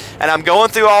makes $80,000, and I'm going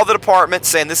through all the departments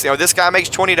saying this guy makes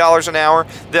 $20 an hour,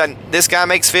 then this guy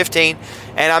makes $15,000,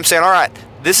 and I'm saying, all right,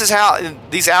 this is how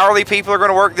these hourly people are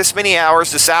going to work this many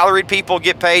hours. The salaried people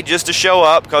get paid just to show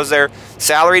up because they're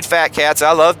salaried fat cats.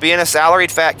 I love being a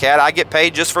salaried fat cat. I get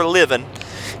paid just for living.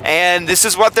 And this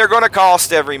is what they're going to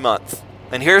cost every month.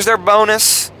 And here's their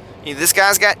bonus. This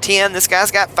guy's got 10, this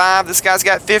guy's got 5, this guy's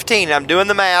got 15. And I'm doing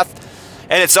the math.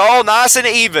 And it's all nice and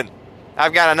even.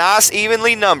 I've got a nice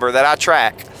evenly number that I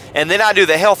track. And then I do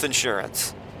the health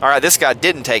insurance. All right, this guy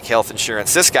didn't take health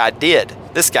insurance. This guy did.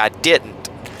 This guy didn't.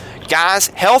 Guys,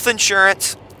 health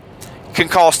insurance can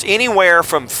cost anywhere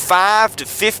from $5,000 to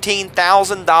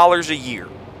 $15,000 a year,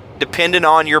 depending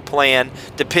on your plan,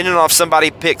 depending on if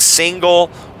somebody picks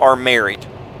single or married.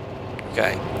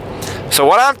 Okay. So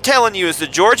what I'm telling you is the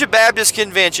Georgia Baptist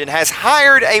Convention has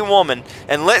hired a woman,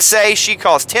 and let's say she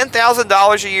costs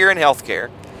 $10,000 a year in health care,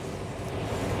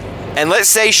 and let's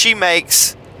say she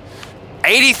makes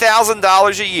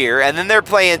 $80,000 a year, and then they're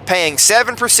paying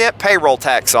 7% payroll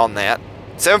tax on that.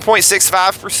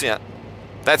 7.65%.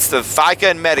 That's the FICA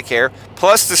and Medicare,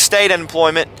 plus the state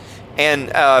unemployment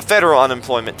and federal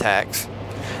unemployment tax.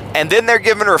 And then they're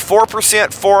giving her 4%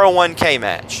 401k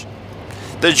match.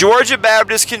 The Georgia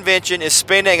Baptist Convention is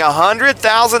spending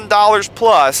 $100,000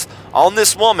 plus on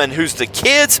this woman who's the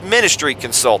kids ministry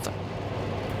consultant.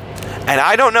 And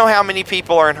I don't know how many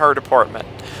people are in her department.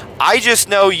 I just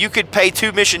know you could pay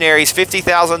 2 missionaries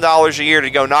 $50,000 a year to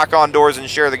go knock on doors and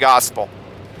share the gospel.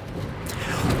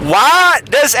 Why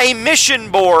does a mission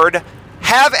board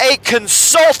have a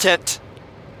consultant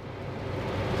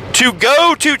to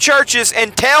go to churches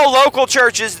and tell local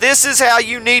churches this is how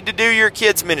you need to do your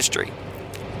kids' ministry?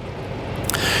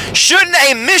 Shouldn't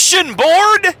a mission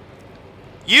board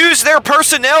use their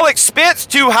personnel expense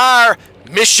to hire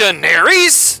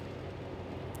missionaries?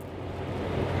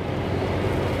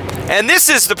 And this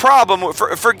is the problem.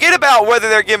 Forget about whether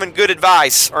they're giving good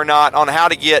advice or not on how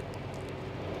to get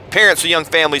parents with young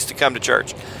families to come to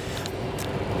church.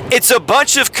 It's a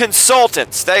bunch of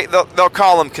consultants. They'll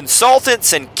call them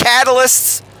consultants and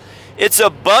catalysts. It's a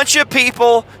bunch of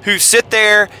people who sit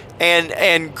there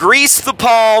and grease the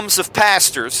palms of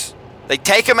pastors. They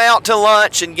take them out to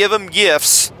lunch and give them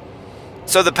gifts.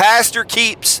 So the pastor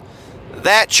keeps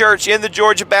that church in the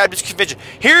Georgia Baptist Convention.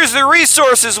 Here's the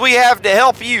resources we have to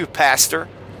help you, pastor.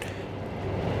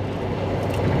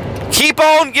 Keep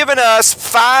on giving us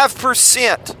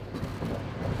 5%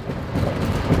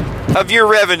 of your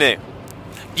revenue.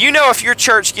 You know, if your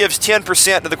church gives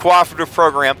 10% to the cooperative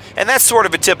program, and that's sort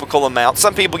of a typical amount.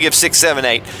 Some people give 6, 7,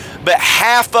 8, but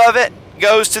half of it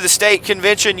goes to the state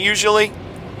convention usually.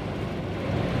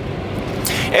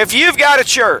 If you've got a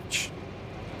church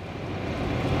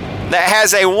that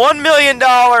has a $1 million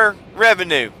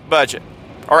revenue budget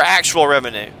or actual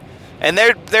revenue, and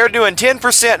they're doing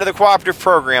 10% of the cooperative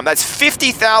program, that's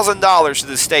 $50,000 to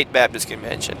the state Baptist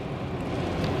convention.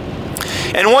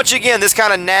 And once again, this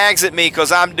kind of nags at me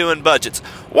because I'm doing budgets.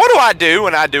 What do I do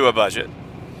when I do a budget?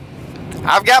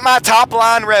 I've got my top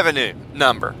line revenue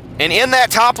number. And in that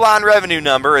top line revenue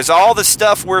number is all the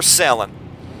stuff we're selling.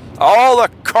 All the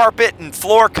carpet and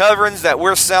floor coverings that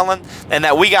we're selling and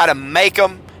that we got to make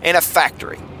them in a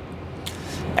factory.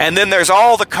 And then there's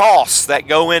all the costs that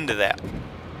go into that.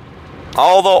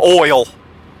 All the oil.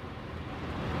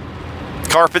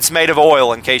 Carpet's made of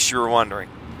oil, in case you were wondering.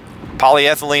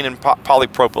 Polyethylene and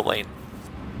polypropylene.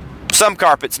 Some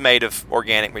carpet's made of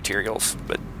organic materials,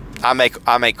 but I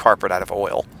make carpet out of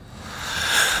oil.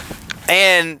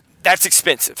 And that's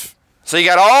expensive. So you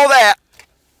got all that.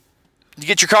 You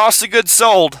get your cost of goods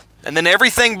sold. And then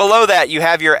everything below that, you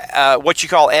have your what you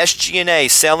call SG&A,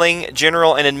 selling,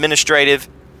 general, and administrative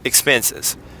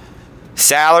expenses.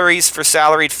 Salaries for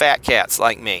salaried fat cats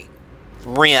like me.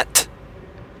 Rent.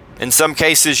 In some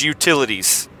cases,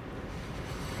 utilities.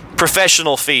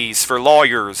 Professional fees for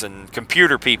lawyers and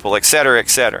computer people, etc.,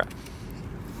 etc.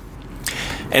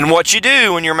 And what you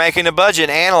do when you're making a budget,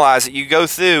 analyze it, you go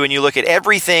through and you look at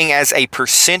everything as a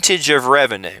percentage of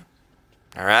revenue.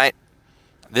 All right?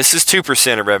 This is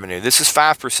 2% of revenue. This is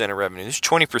 5% of revenue. This is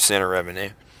 20% of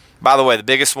revenue. By the way, the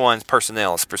biggest one is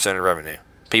personnel. It's percent of revenue.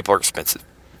 People are expensive.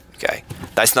 Okay?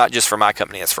 That's not just for my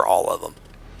company. That's for all of them.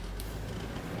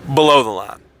 Below the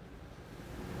line.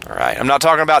 All right? I'm not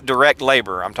talking about direct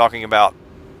labor. I'm talking about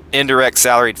indirect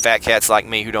salaried fat cats like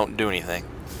me who don't do anything.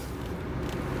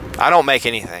 I don't make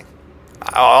anything.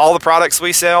 All the products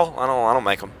we sell, I don't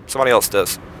make them. Somebody else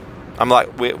does. I'm like,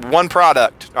 one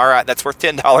product. All right, that's worth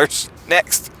 $10.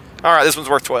 Next. All right, this one's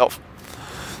worth $12.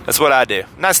 That's what I do.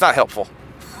 And that's not helpful.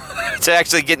 To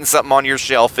actually getting something on your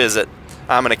shelf, is it?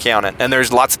 I'm an accountant, and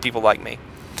there's lots of people like me.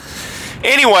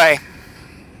 Anyway,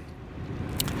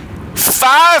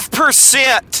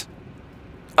 5%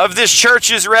 of this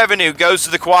church's revenue goes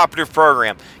to the cooperative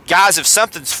program. Guys, if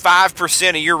something's 5%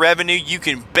 of your revenue, you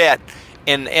can bet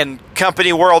in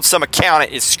company world some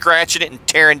accountant is scratching it and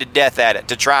tearing to death at it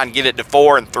to try and get it to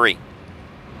 4 and 3.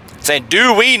 Saying,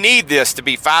 do we need this to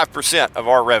be 5% of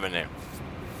our revenue?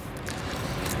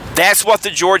 That's what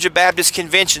the Georgia Baptist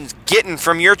Convention's getting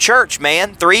from your church,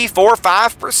 man. 3, 4,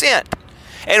 5%.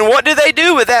 And what do they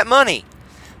do with that money?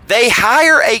 They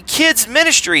hire a kids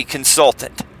ministry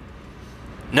consultant.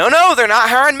 No, they're not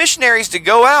hiring missionaries to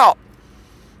go out.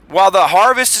 While the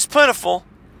harvest is plentiful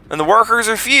and the workers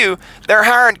are few, they're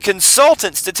hiring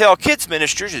consultants to tell kids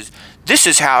ministers, this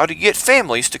is how to get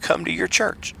families to come to your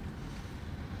church.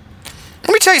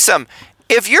 Let me tell you something.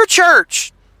 If your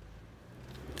church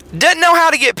doesn't know how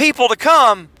to get people to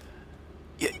come,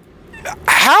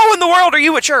 how in the world are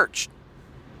you a church?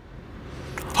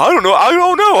 I don't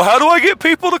know. How do I get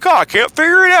people to come? I can't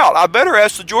figure it out. I better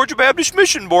ask the Georgia Baptist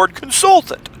Mission Board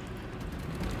consultant.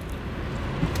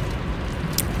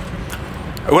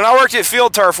 When I worked at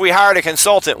Field Turf, we hired a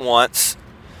consultant once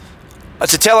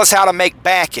to tell us how to make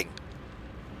backing.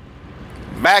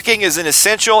 Backing is an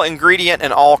essential ingredient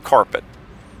in all carpet.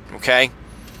 Okay?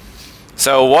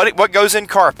 So what goes in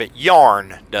carpet?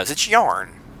 Yarn does. It's yarn.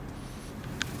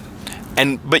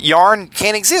 But yarn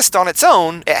can't exist on its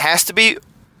own. It has to be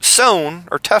sewn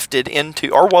or tufted into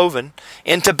or woven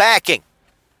into backing.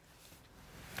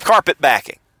 Carpet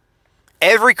backing.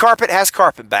 Every carpet has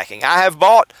carpet backing. I have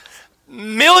bought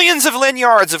millions of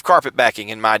yards of carpet backing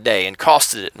in my day and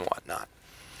costed it and whatnot.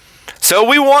 So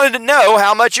we wanted to know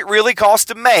how much it really cost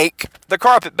to make the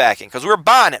carpet backing because we're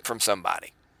buying it from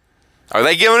somebody. Are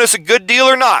they giving us a good deal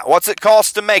or not? What's it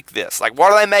cost to make this? Like,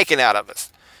 what are they making out of us?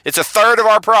 It's a third of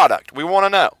our product. We want to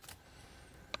know.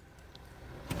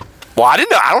 Well, I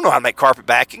don't know how to make carpet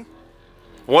backing.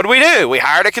 What do? We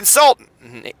hired a consultant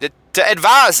to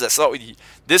advise us. So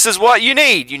this is what you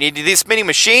need. You need this many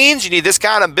machines. You need this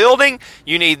kind of building.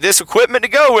 You need this equipment to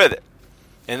go with it.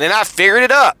 And then I figured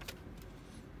it up.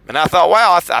 And I thought,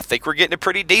 wow, I think we're getting a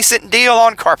pretty decent deal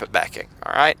on carpet backing.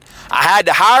 All right. I had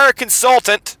to hire a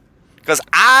consultant because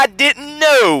I didn't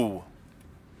know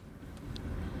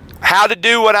how to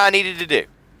do what I needed to do.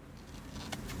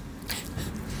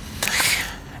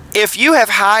 If you have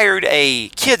hired a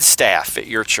kids staff at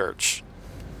your church,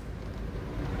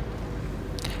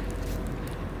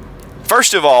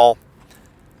 first of all,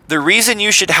 the reason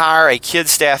you should hire a kids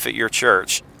staff at your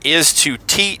church is to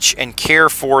teach and care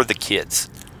for the kids.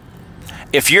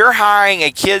 If you're hiring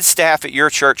a kids staff at your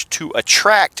church to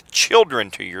attract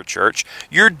children to your church,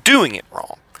 you're doing it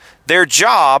wrong. Their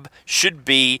job should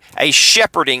be a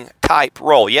shepherding type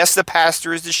role. Yes, the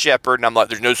pastor is the shepherd, and I'm like,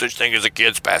 there's no such thing as a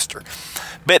kids pastor.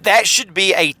 But that should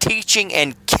be a teaching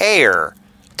and care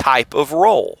type of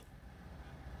role.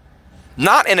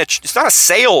 It's not a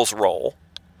sales role.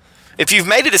 If you've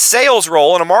made it a sales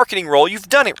role and a marketing role, you've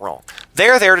done it wrong.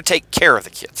 They're there to take care of the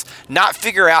kids, not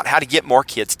figure out how to get more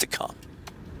kids to come.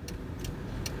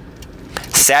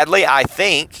 Sadly, I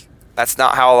think that's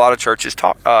not how a lot of churches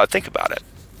think about it.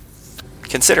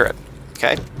 Consider it,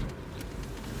 okay?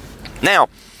 Now,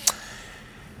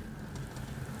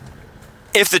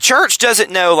 if the church doesn't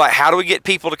know, like, how do we get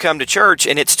people to come to church,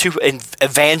 and it's to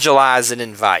evangelize and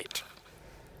invite,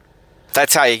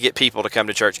 That's how you get people to come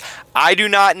to church. I do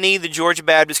not need the Georgia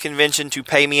Baptist Convention to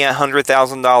pay me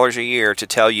 $100,000 a year to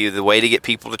tell you the way to get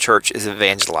people to church is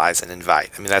evangelize and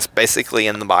invite. I mean, that's basically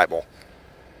in the Bible.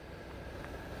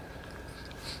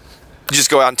 Just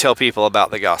go out and tell people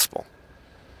about the gospel.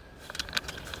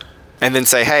 And then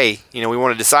say, hey, we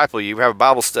want to disciple you. We have a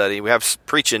Bible study. We have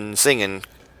preaching and singing.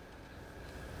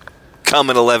 Come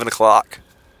at 11 o'clock.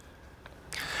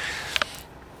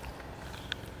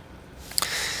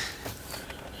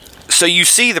 So you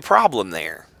see the problem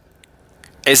there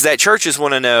is that churches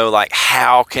want to know, like,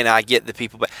 how can I get the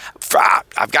people back?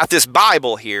 I've got this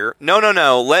Bible here. No.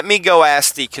 Let me go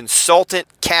ask the consultant,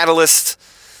 catalyst,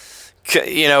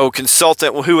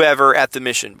 consultant, whoever at the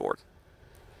mission board.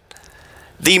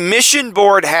 The mission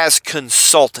board has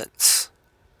consultants.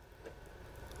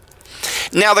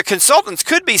 Now, the consultants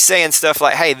could be saying stuff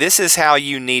like, hey, this is how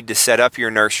you need to set up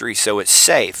your nursery so it's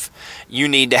safe. You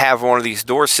need to have one of these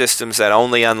door systems that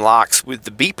only unlocks with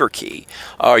the beeper key.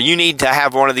 Or you need to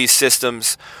have one of these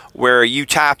systems where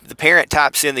the parent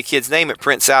types in the kid's name, it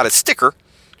prints out a sticker,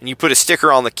 and you put a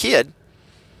sticker on the kid.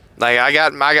 Like I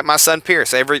got my son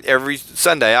Pierce. Every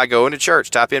Sunday I go into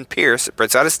church, type in Pierce, it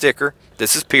prints out a sticker.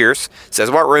 This is Pierce. It says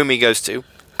what room he goes to.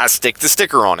 I stick the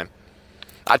sticker on him.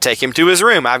 I take him to his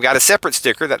room. I've got a separate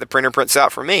sticker that the printer prints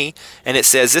out for me, and it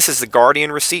says this is the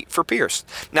guardian receipt for Pierce.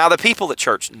 Now, the people at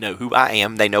church know who I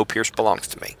am. They know Pierce belongs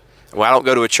to me. Well, I don't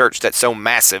go to a church that's so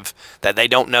massive that they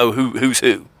don't know who's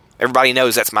who. Everybody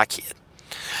knows that's my kid.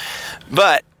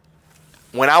 But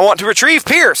when I want to retrieve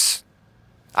Pierce,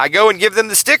 I go and give them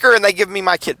the sticker, and they give me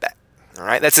my kid back. All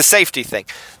right, that's a safety thing.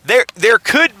 There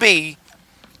could be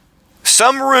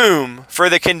some room for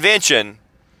the convention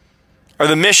or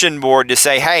the mission board to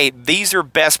say, hey, these are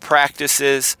best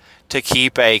practices to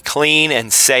keep a clean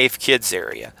and safe kids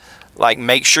area. Like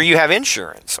make sure you have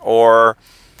insurance or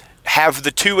have the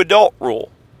 2 adult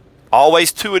rule.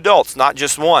 Always 2 adults, not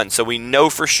just one, so we know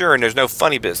for sure and there's no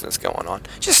funny business going on.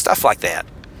 Just stuff like that.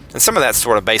 And some of that's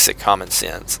sort of basic common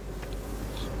sense.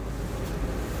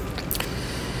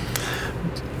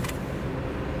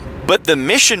 But the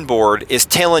mission board is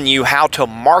telling you how to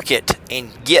market and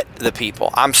get the people.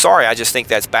 I'm sorry, I just think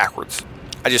that's backwards.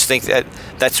 I just think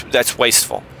that's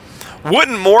wasteful.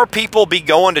 Wouldn't more people be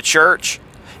going to church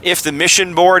if the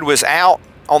mission board was out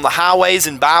on the highways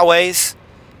and byways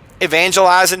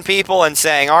evangelizing people and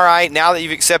saying, all right, now that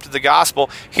you've accepted the gospel,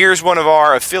 here's one of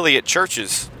our affiliate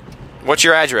churches. What's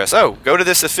your address? Oh, go to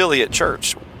this affiliate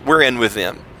church. We're in with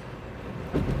them.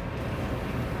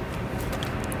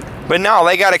 But no,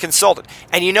 they got a consultant.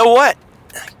 And you know what?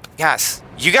 Guys,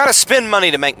 you got to spend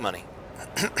money to make money.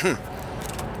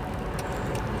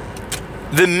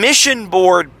 The mission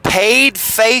board paid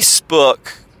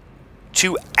Facebook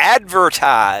to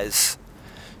advertise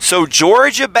so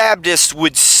Georgia Baptists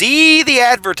would see the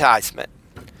advertisement,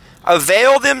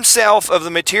 avail themselves of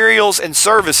the materials and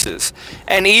services,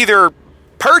 and either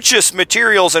purchase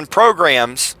materials and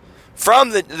programs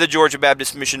from the Georgia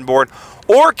Baptist Mission Board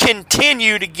or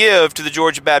continue to give to the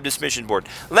Georgia Baptist Mission Board.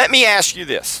 Let me ask you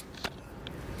this.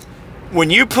 When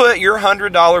you put your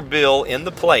 $100 bill in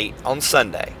the plate on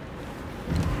Sunday,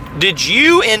 did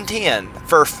you intend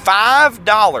for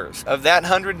 $5 of that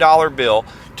 $100 bill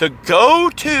to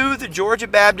go to the Georgia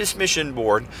Baptist Mission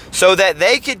Board so that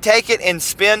they could take it and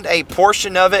spend a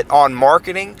portion of it on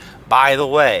marketing? By the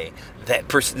way,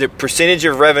 the percentage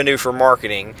of revenue for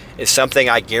marketing is something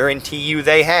I guarantee you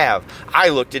they have. I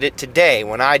looked at it today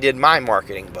when I did my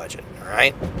marketing budget, all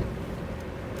right?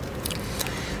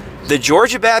 The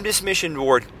Georgia Baptist Mission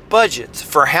Board budgets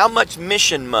for how much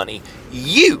mission money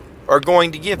you are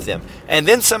going to give them. And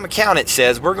then some accountant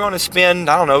says we're going to spend,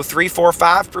 3, 4,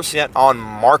 5% on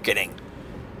marketing.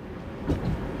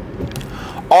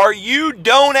 Are you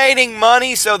donating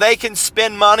money so they can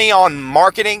spend money on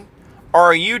marketing? Or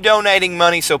are you donating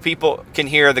money so people can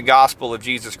hear the gospel of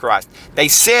Jesus Christ? They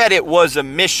said it was a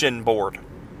mission board.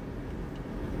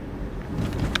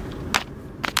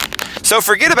 So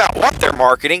forget about what they're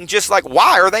marketing, just like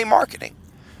why are they marketing?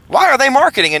 Why are they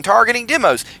marketing and targeting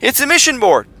demos? It's a mission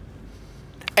board.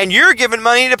 And you're giving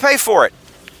money to pay for it.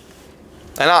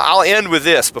 And I'll end with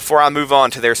this before I move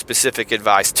on to their specific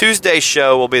advice. Tuesday's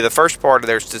show will be the first part of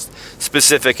their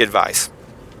specific advice.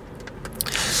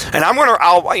 And I'm going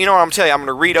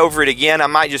to read over it again. I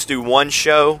might just do one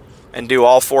show and do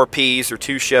all 4 P's, or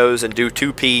 2 shows and do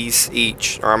 2 P's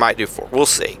each. Or I might do 4. We'll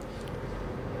see.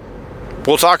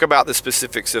 We'll talk about the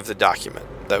specifics of the document,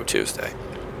 though, Tuesday.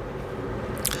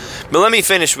 But let me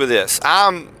finish with this.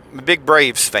 I'm a big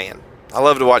Braves fan. I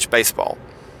love to watch baseball.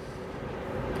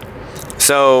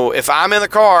 So if I'm in the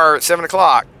car at 7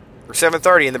 o'clock or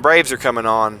 7:30 and the Braves are coming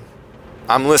on,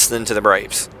 I'm listening to the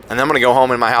Braves. And I'm going to go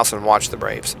home in my house and watch the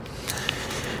Braves.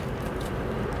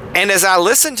 And as I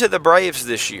listened to the Braves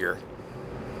this year,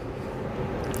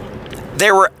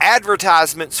 there were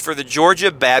advertisements for the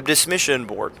Georgia Baptist Mission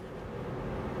Board.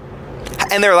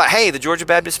 And they're like, hey, the Georgia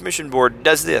Baptist Mission Board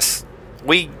does this.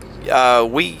 We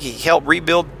help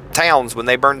rebuild towns when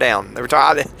they burn down. They were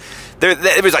talking.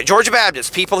 It was like Georgia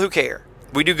Baptist, people who care.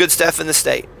 We do good stuff in the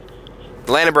state.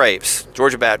 Atlanta Braves,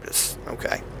 Georgia Baptist.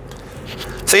 Okay.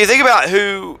 So you think about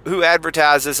who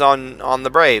advertises on the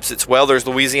Braves. There's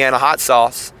Louisiana Hot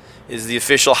Sauce is the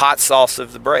official hot sauce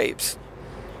of the Braves.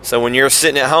 So when you're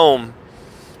sitting at home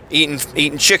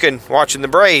eating chicken, watching the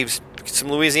Braves, get some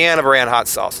Louisiana brand hot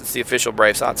sauce. It's the official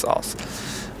Braves hot sauce.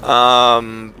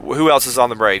 Who else is on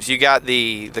the Braves? You got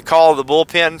the call of the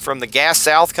bullpen from the Gas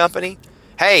South company.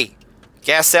 Hey,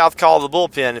 Gas South, call the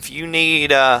bullpen. If you need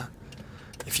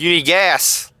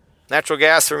gas, natural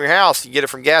gas from your house, you get it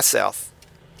from Gas South.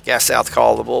 Gas South,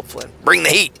 call the bullpen. Bring the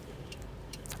heat.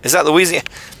 Is that Louisiana?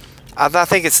 I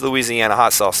think it's Louisiana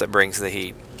hot sauce that brings the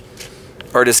heat.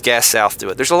 Or does Gas South do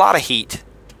it? There's a lot of heat.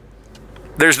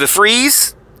 There's the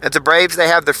freeze. At the Braves, they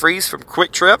have the freeze from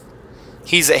Quick Trip.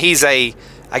 He's a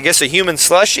human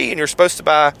slushie, and you're supposed to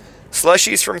buy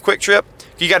slushies from Quick Trip.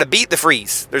 You got to beat the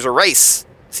freeze. There's a race.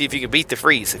 See if you can beat the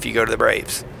freeze if you go to the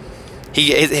Braves.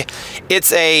 It's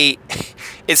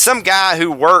some guy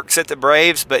who works at the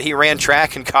Braves, but he ran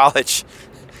track in college.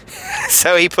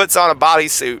 So he puts on a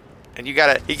bodysuit, and he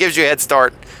gives you a head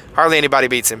start. Hardly anybody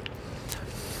beats him.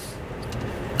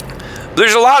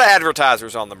 There's a lot of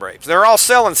advertisers on the Braves. They're all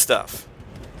selling stuff.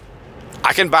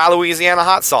 I can buy Louisiana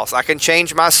hot sauce. I can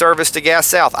change my service to Gas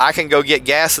South. I can go get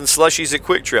gas and slushies at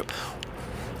Quick Trip.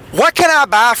 What can I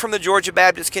buy from the Georgia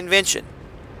Baptist Convention?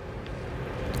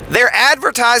 They're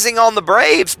advertising on the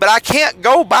Braves, but I can't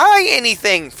go buy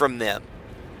anything from them.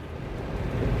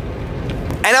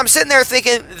 And I'm sitting there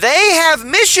thinking, they have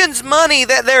missions money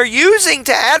that they're using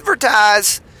to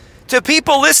advertise to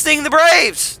people listening to the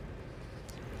Braves.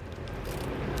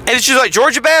 And it's just like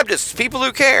Georgia Baptists, people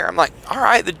who care. I'm like, all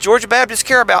right, the Georgia Baptists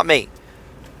care about me.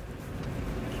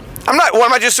 Am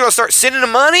I just going to start sending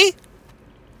them money?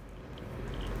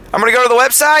 I'm going to go to the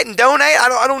website and donate?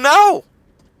 I don't know.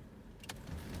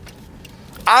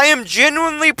 I am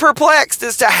genuinely perplexed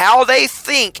as to how they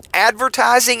think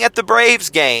advertising at the Braves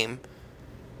game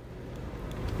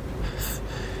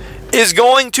is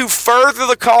going to further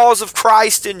the cause of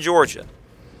Christ in Georgia.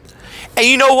 And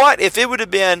you know what? If it would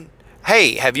have been,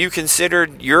 hey, have you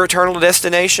considered your eternal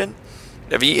destination?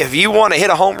 If you want to hit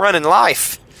a home run in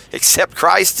life, accept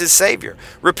Christ as Savior.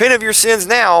 Repent of your sins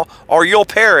now, or you'll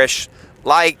perish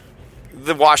like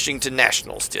the Washington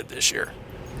Nationals did this year.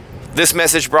 This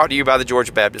message brought to you by the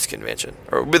Georgia Baptist Convention.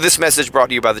 Or this message brought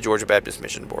to you by the Georgia Baptist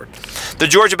Mission Board. The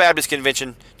Georgia Baptist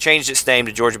Convention changed its name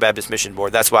to Georgia Baptist Mission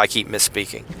Board. That's why I keep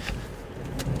misspeaking.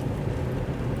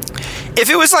 If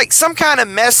it was like some kind of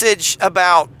message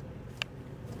about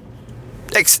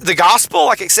the gospel,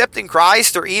 like accepting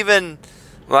Christ, or even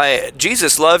like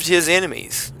Jesus loved his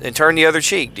enemies and turned the other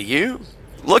cheek, do you?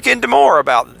 Look into more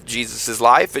about Jesus'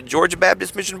 life at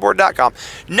GeorgiaBaptistMissionBoard.com.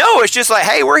 No, it's just like,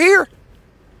 hey, we're here.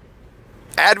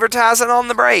 Advertising on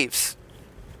the Braves.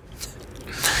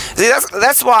 See,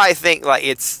 that's why I think like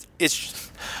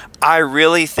I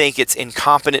really think it's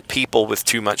incompetent people with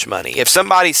too much money. If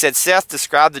somebody said, Seth,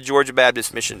 describe the Georgia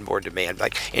Baptist Mission Board to me, I'd be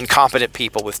like, incompetent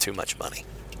people with too much money.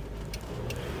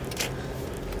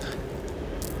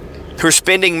 Who are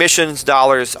spending missions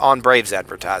dollars on Braves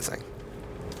advertising.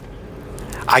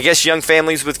 I guess young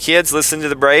families with kids listen to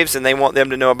the Braves and they want them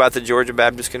to know about the Georgia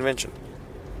Baptist Convention.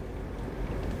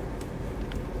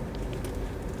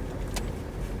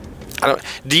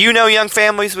 Do you know young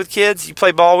families with kids? You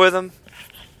play ball with them?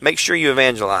 Make sure you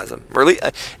evangelize them. Or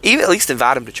at least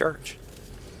invite them to church.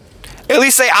 At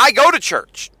least say, I go to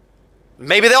church.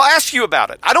 Maybe they'll ask you about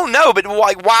it. I don't know, but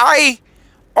why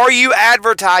are you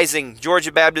advertising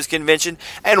Georgia Baptist Convention?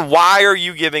 And why are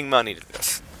you giving money to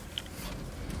this?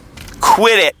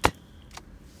 Quit it.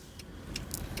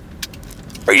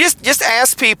 Or just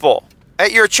ask people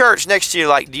at your church next to you,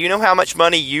 like, do you know how much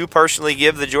money you personally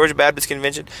give the Georgia Baptist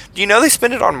Convention? Do you know they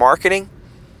spend it on marketing?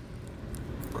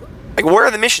 Like, where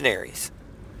are the missionaries?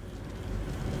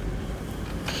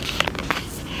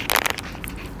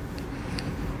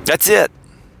 That's it.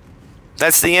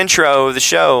 That's the intro of the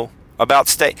show about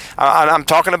state. I'm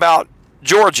talking about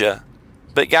Georgia.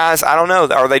 But guys, I don't know.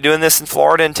 Are they doing this in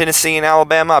Florida and Tennessee and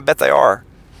Alabama? I bet they are.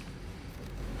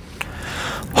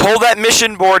 Hold that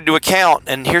mission board to account.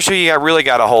 And here's who you really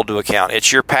got to hold to account.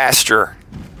 It's your pastor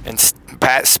and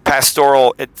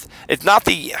pastoral. It's not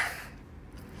the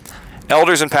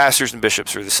elders and pastors and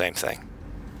bishops are the same thing.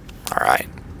 All right.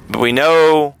 But we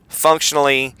know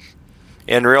functionally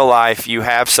in real life you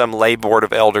have some lay board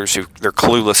of elders who they're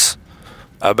clueless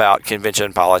about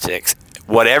convention politics.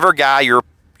 Whatever guy you're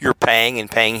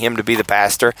paying him to be the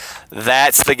pastor,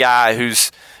 that's the guy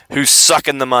who's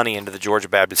sucking the money into the Georgia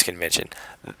Baptist Convention.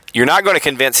 You're not going to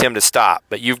convince him to stop,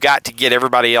 but you've got to get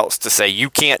everybody else to say, you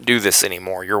can't do this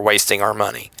anymore. You're wasting our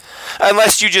money.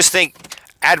 Unless you just think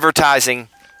advertising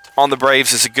on the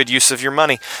Braves is a good use of your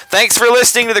money. Thanks for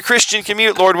listening to The Christian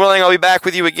Commute. Lord willing, I'll be back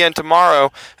with you again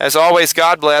tomorrow. As always,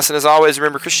 God bless, and as always,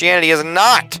 remember, Christianity is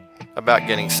not about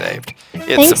getting saved. It's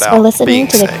Thanks about for listening being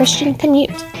to The saved. Christian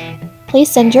Commute.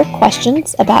 Please send your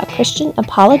questions about Christian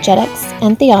apologetics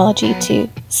and theology to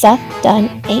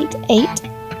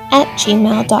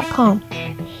sethdunn88@gmail.com.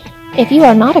 If you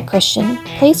are not a Christian,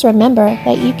 please remember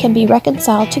that you can be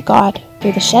reconciled to God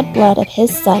through the shed blood of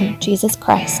His Son, Jesus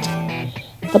Christ.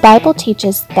 The Bible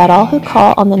teaches that all who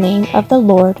call on the name of the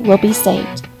Lord will be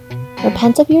saved.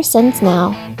 Repent of your sins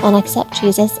now and accept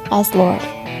Jesus as Lord.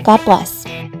 God bless.